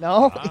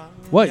 No.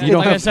 What you don't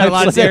Like I have said, a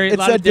lot of It said- dairy. it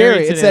lot said of dairy.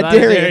 dairy. It today, said lot of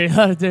dairy. A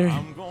lot of dairy.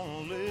 I'm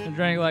gonna live. I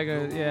drank like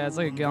it's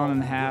like a gallon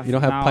and a half. you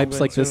don't have Now I'm pipes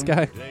good like this too.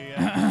 guy. Day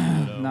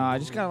after No, I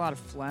just got a lot of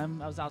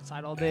phlegm. I was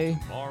outside all day.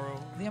 tomorrow.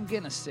 I think I'm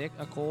getting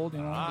a cold. You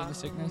know, I'm getting a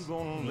sickness. I'm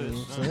gonna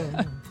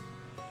listen.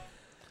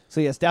 So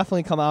yes,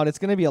 definitely come out. It's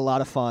going to be a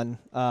lot of fun.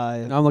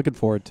 I'm looking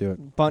forward to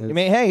it. But I It's-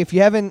 mean, hey, if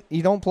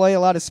you don't play a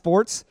lot of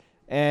sports,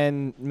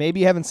 and maybe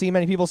you haven't seen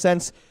many people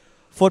since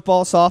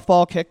football,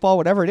 softball, kickball,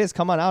 whatever it is,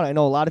 come on out. I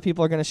know a lot of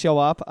people are going to show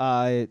up.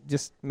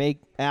 Just make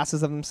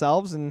asses of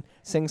themselves and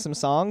sing some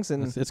songs.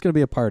 And it's going to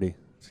be a party.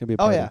 It's going to be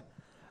a oh party. yeah,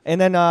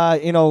 and then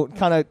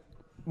kind of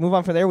move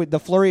on from there with the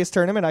Flurious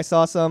tournament. I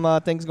saw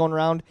some things going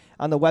around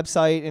on the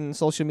website and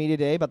social media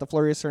today about the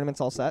Flurious tournament's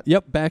all set.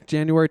 Yep, back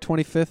January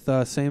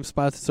 25th, same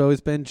spots it's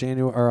always been,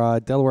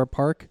 Delaware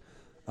Park.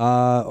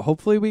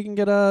 Hopefully we can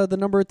get the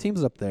number of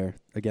teams up there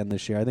again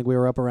this year. I think we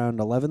were up around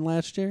 11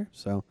 last year,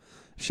 so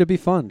should be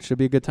fun. Should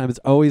be a good time. It's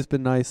always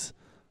been nice.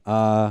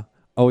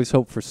 Always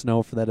hope for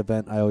snow for that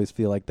event. I always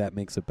feel like that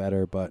makes it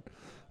better. But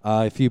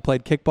if you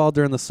played kickball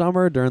during the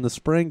summer, during the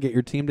spring, get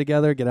your team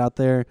together, get out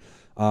there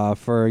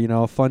for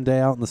a fun day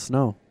out in the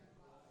snow.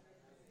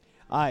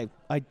 I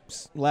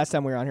last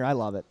time we were on here, I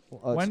love it.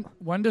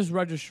 When does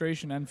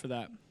registration end for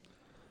that?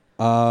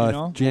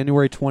 know?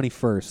 January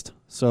 21st,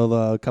 so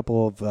a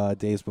couple of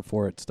days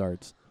before it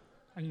starts.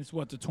 I think it's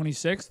what, the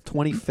 26th?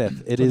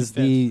 25th. It is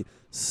the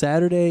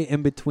Saturday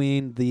in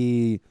between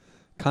the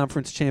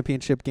conference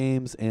championship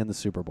games and the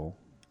Super Bowl.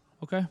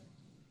 Okay.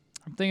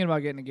 I'm thinking about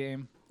getting a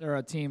game or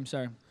a team.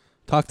 Sorry.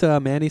 Talked to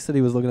Manny, said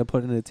he was looking to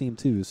put in a team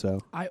too. So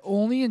I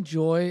only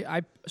enjoy.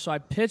 I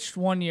pitched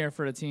 1 year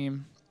for the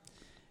team,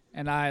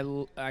 and I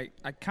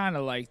kind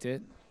of liked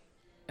it.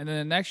 And then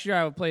the next year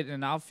I played in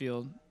an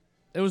outfield.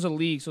 It was a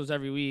league, so it was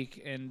every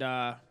week, and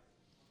I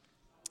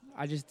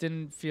just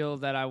didn't feel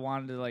that I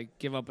wanted to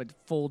give up a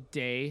full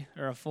day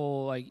or a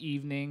full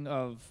evening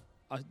of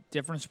a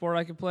different sport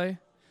I could play.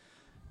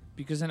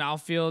 Because in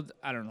outfield,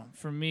 I don't know.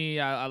 For me,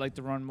 I like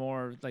to run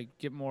more,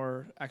 get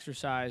more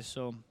exercise.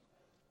 So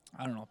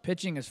I don't know.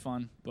 Pitching is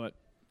fun, but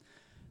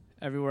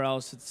everywhere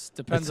else it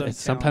depends on it's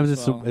sometimes talent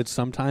as well. it's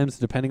sometimes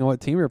depending on what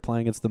team you're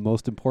playing, it's the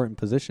most important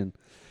position.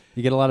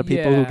 You get a lot of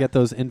people who Yeah. get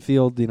those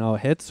infield,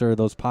 hits or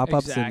those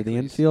pop-ups into Exactly. the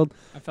infield.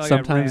 I felt like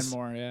sometimes- I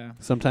ran more, yeah.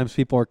 Sometimes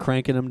people are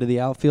cranking them to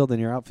the outfield,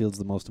 and your outfield's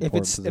the most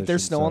important position. If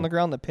there's snow so. on the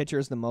ground, the pitcher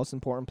is the most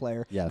important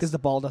player Yes. because the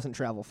ball doesn't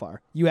travel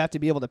far. You have to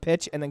be able to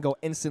pitch and then go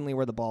instantly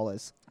where the ball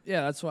is.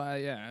 Yeah, that's why.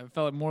 I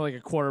felt more like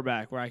a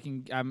quarterback where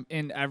I'm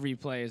in every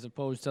play as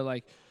opposed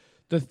to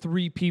the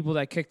three people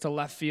that kick to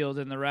left field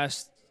and the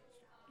rest,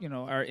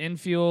 are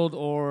infield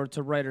or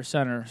to right or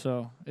center.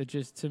 So it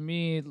just to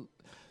me,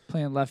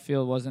 playing left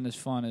field wasn't as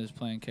fun as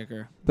playing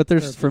kicker. But Or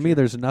for me, pitcher.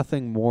 there's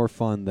nothing more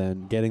fun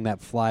than getting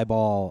that fly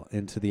ball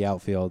into the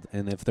outfield.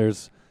 And if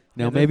there's,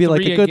 Yeah, the maybe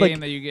like a 3 good game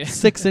that you get.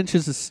 6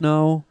 inches of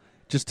sno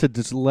just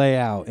to lay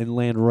out and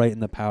land right in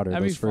the powder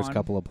That'd be those first fun.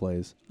 couple of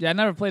plays. Yeah, I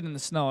never played in the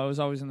snow. I was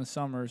always in the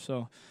summer,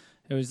 so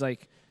it was I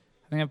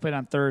think I played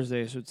on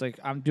Thursday, so it's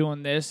I'm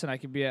doing this and I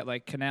could be at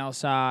Canal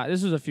Side.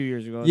 This was a few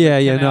years ago. It was Yeah,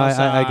 no, Canal I get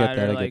Side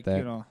that. or I get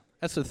that.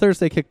 That's a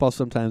Thursday kickball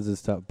sometimes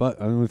is tough,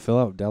 but we fill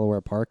out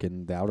Delaware Park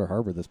and the Outer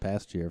Harbor this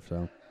past year.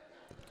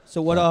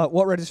 So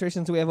what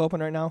registrations do we have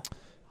open right now?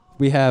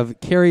 We have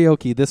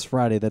karaoke this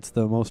Friday. That's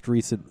the most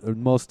recent,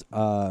 most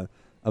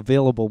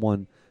available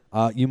one.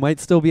 You might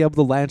still be able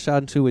to latch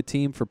onto a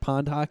team for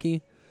pond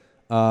hockey.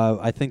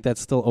 I think that's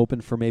still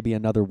open for maybe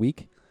another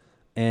week.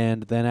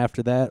 And then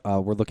after that,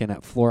 we're looking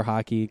at floor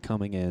hockey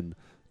coming in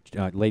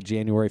late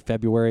January,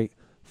 February.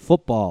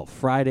 Football,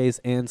 Fridays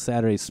and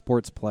Saturdays,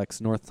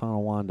 Sportsplex, North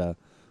Tonawanda.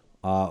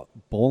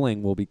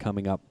 Bowling will be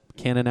coming up.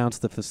 Can't announce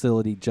the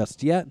facility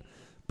just yet,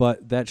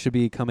 but that should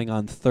be coming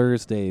on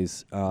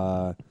Thursdays.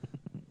 I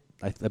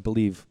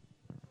believe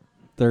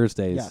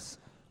Thursdays. Yes.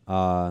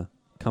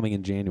 coming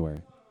in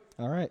January.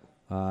 All right.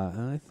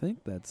 I think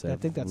that's it. I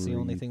think that's the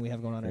only thing we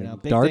have going on right now.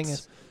 Big darts, thing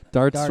is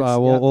darts.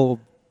 darts,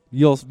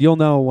 You'll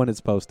know when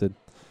it's posted.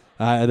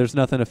 There's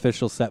nothing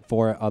official set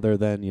for it other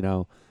than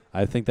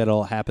I think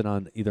that'll happen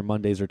on either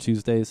Mondays or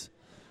Tuesdays,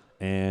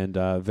 and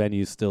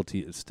venues still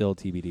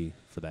TBD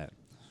for that.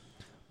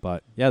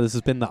 But yeah, this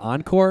has been the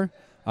Encore.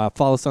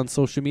 Follow us on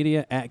social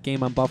media at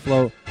Game on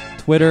Buffalo,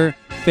 Twitter,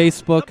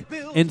 Facebook,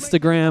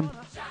 Instagram,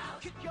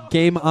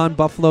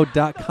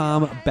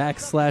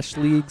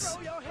 GameOnBuffalo.com/leagues.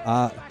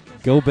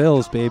 Go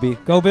Bills, baby.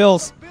 Go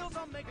Bills.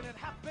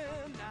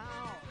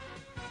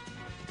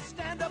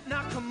 Stand up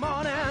now, come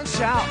on and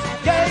shout.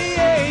 Yeah,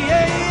 yeah,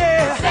 yeah,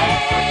 yeah.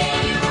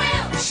 Say you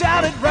will.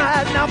 Shout it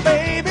right now,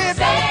 baby.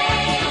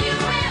 Say you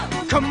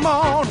will. Come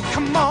on,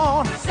 come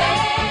on. Say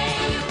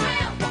you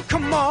will.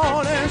 Come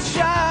on and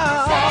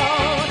shout.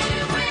 Say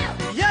you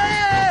will.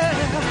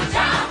 Yeah.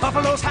 Shout.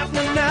 Buffalo's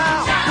happening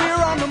now. Shout.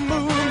 We're on the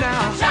move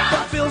now. Shout. The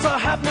Bills are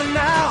happening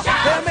now.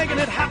 Shout. They're making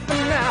it happen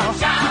now.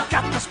 Shout. We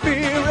got the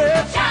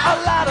spirit. Shout. A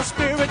lot of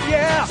spirit,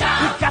 yeah.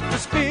 Shout. We got the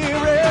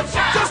spirit.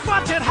 Shout. Just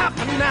watch it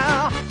happen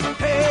now.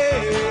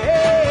 Hey,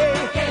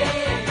 hey,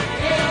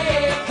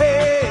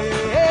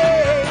 hey,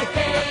 hey.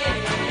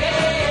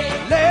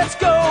 Let's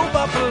go,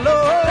 Buffalo.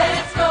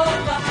 Let's go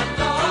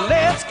Buffalo.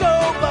 Let's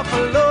go,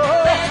 Buffalo.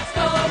 Let's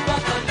go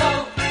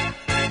Buffalo.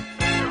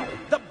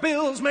 The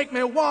Bills make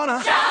me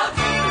wanna Shout.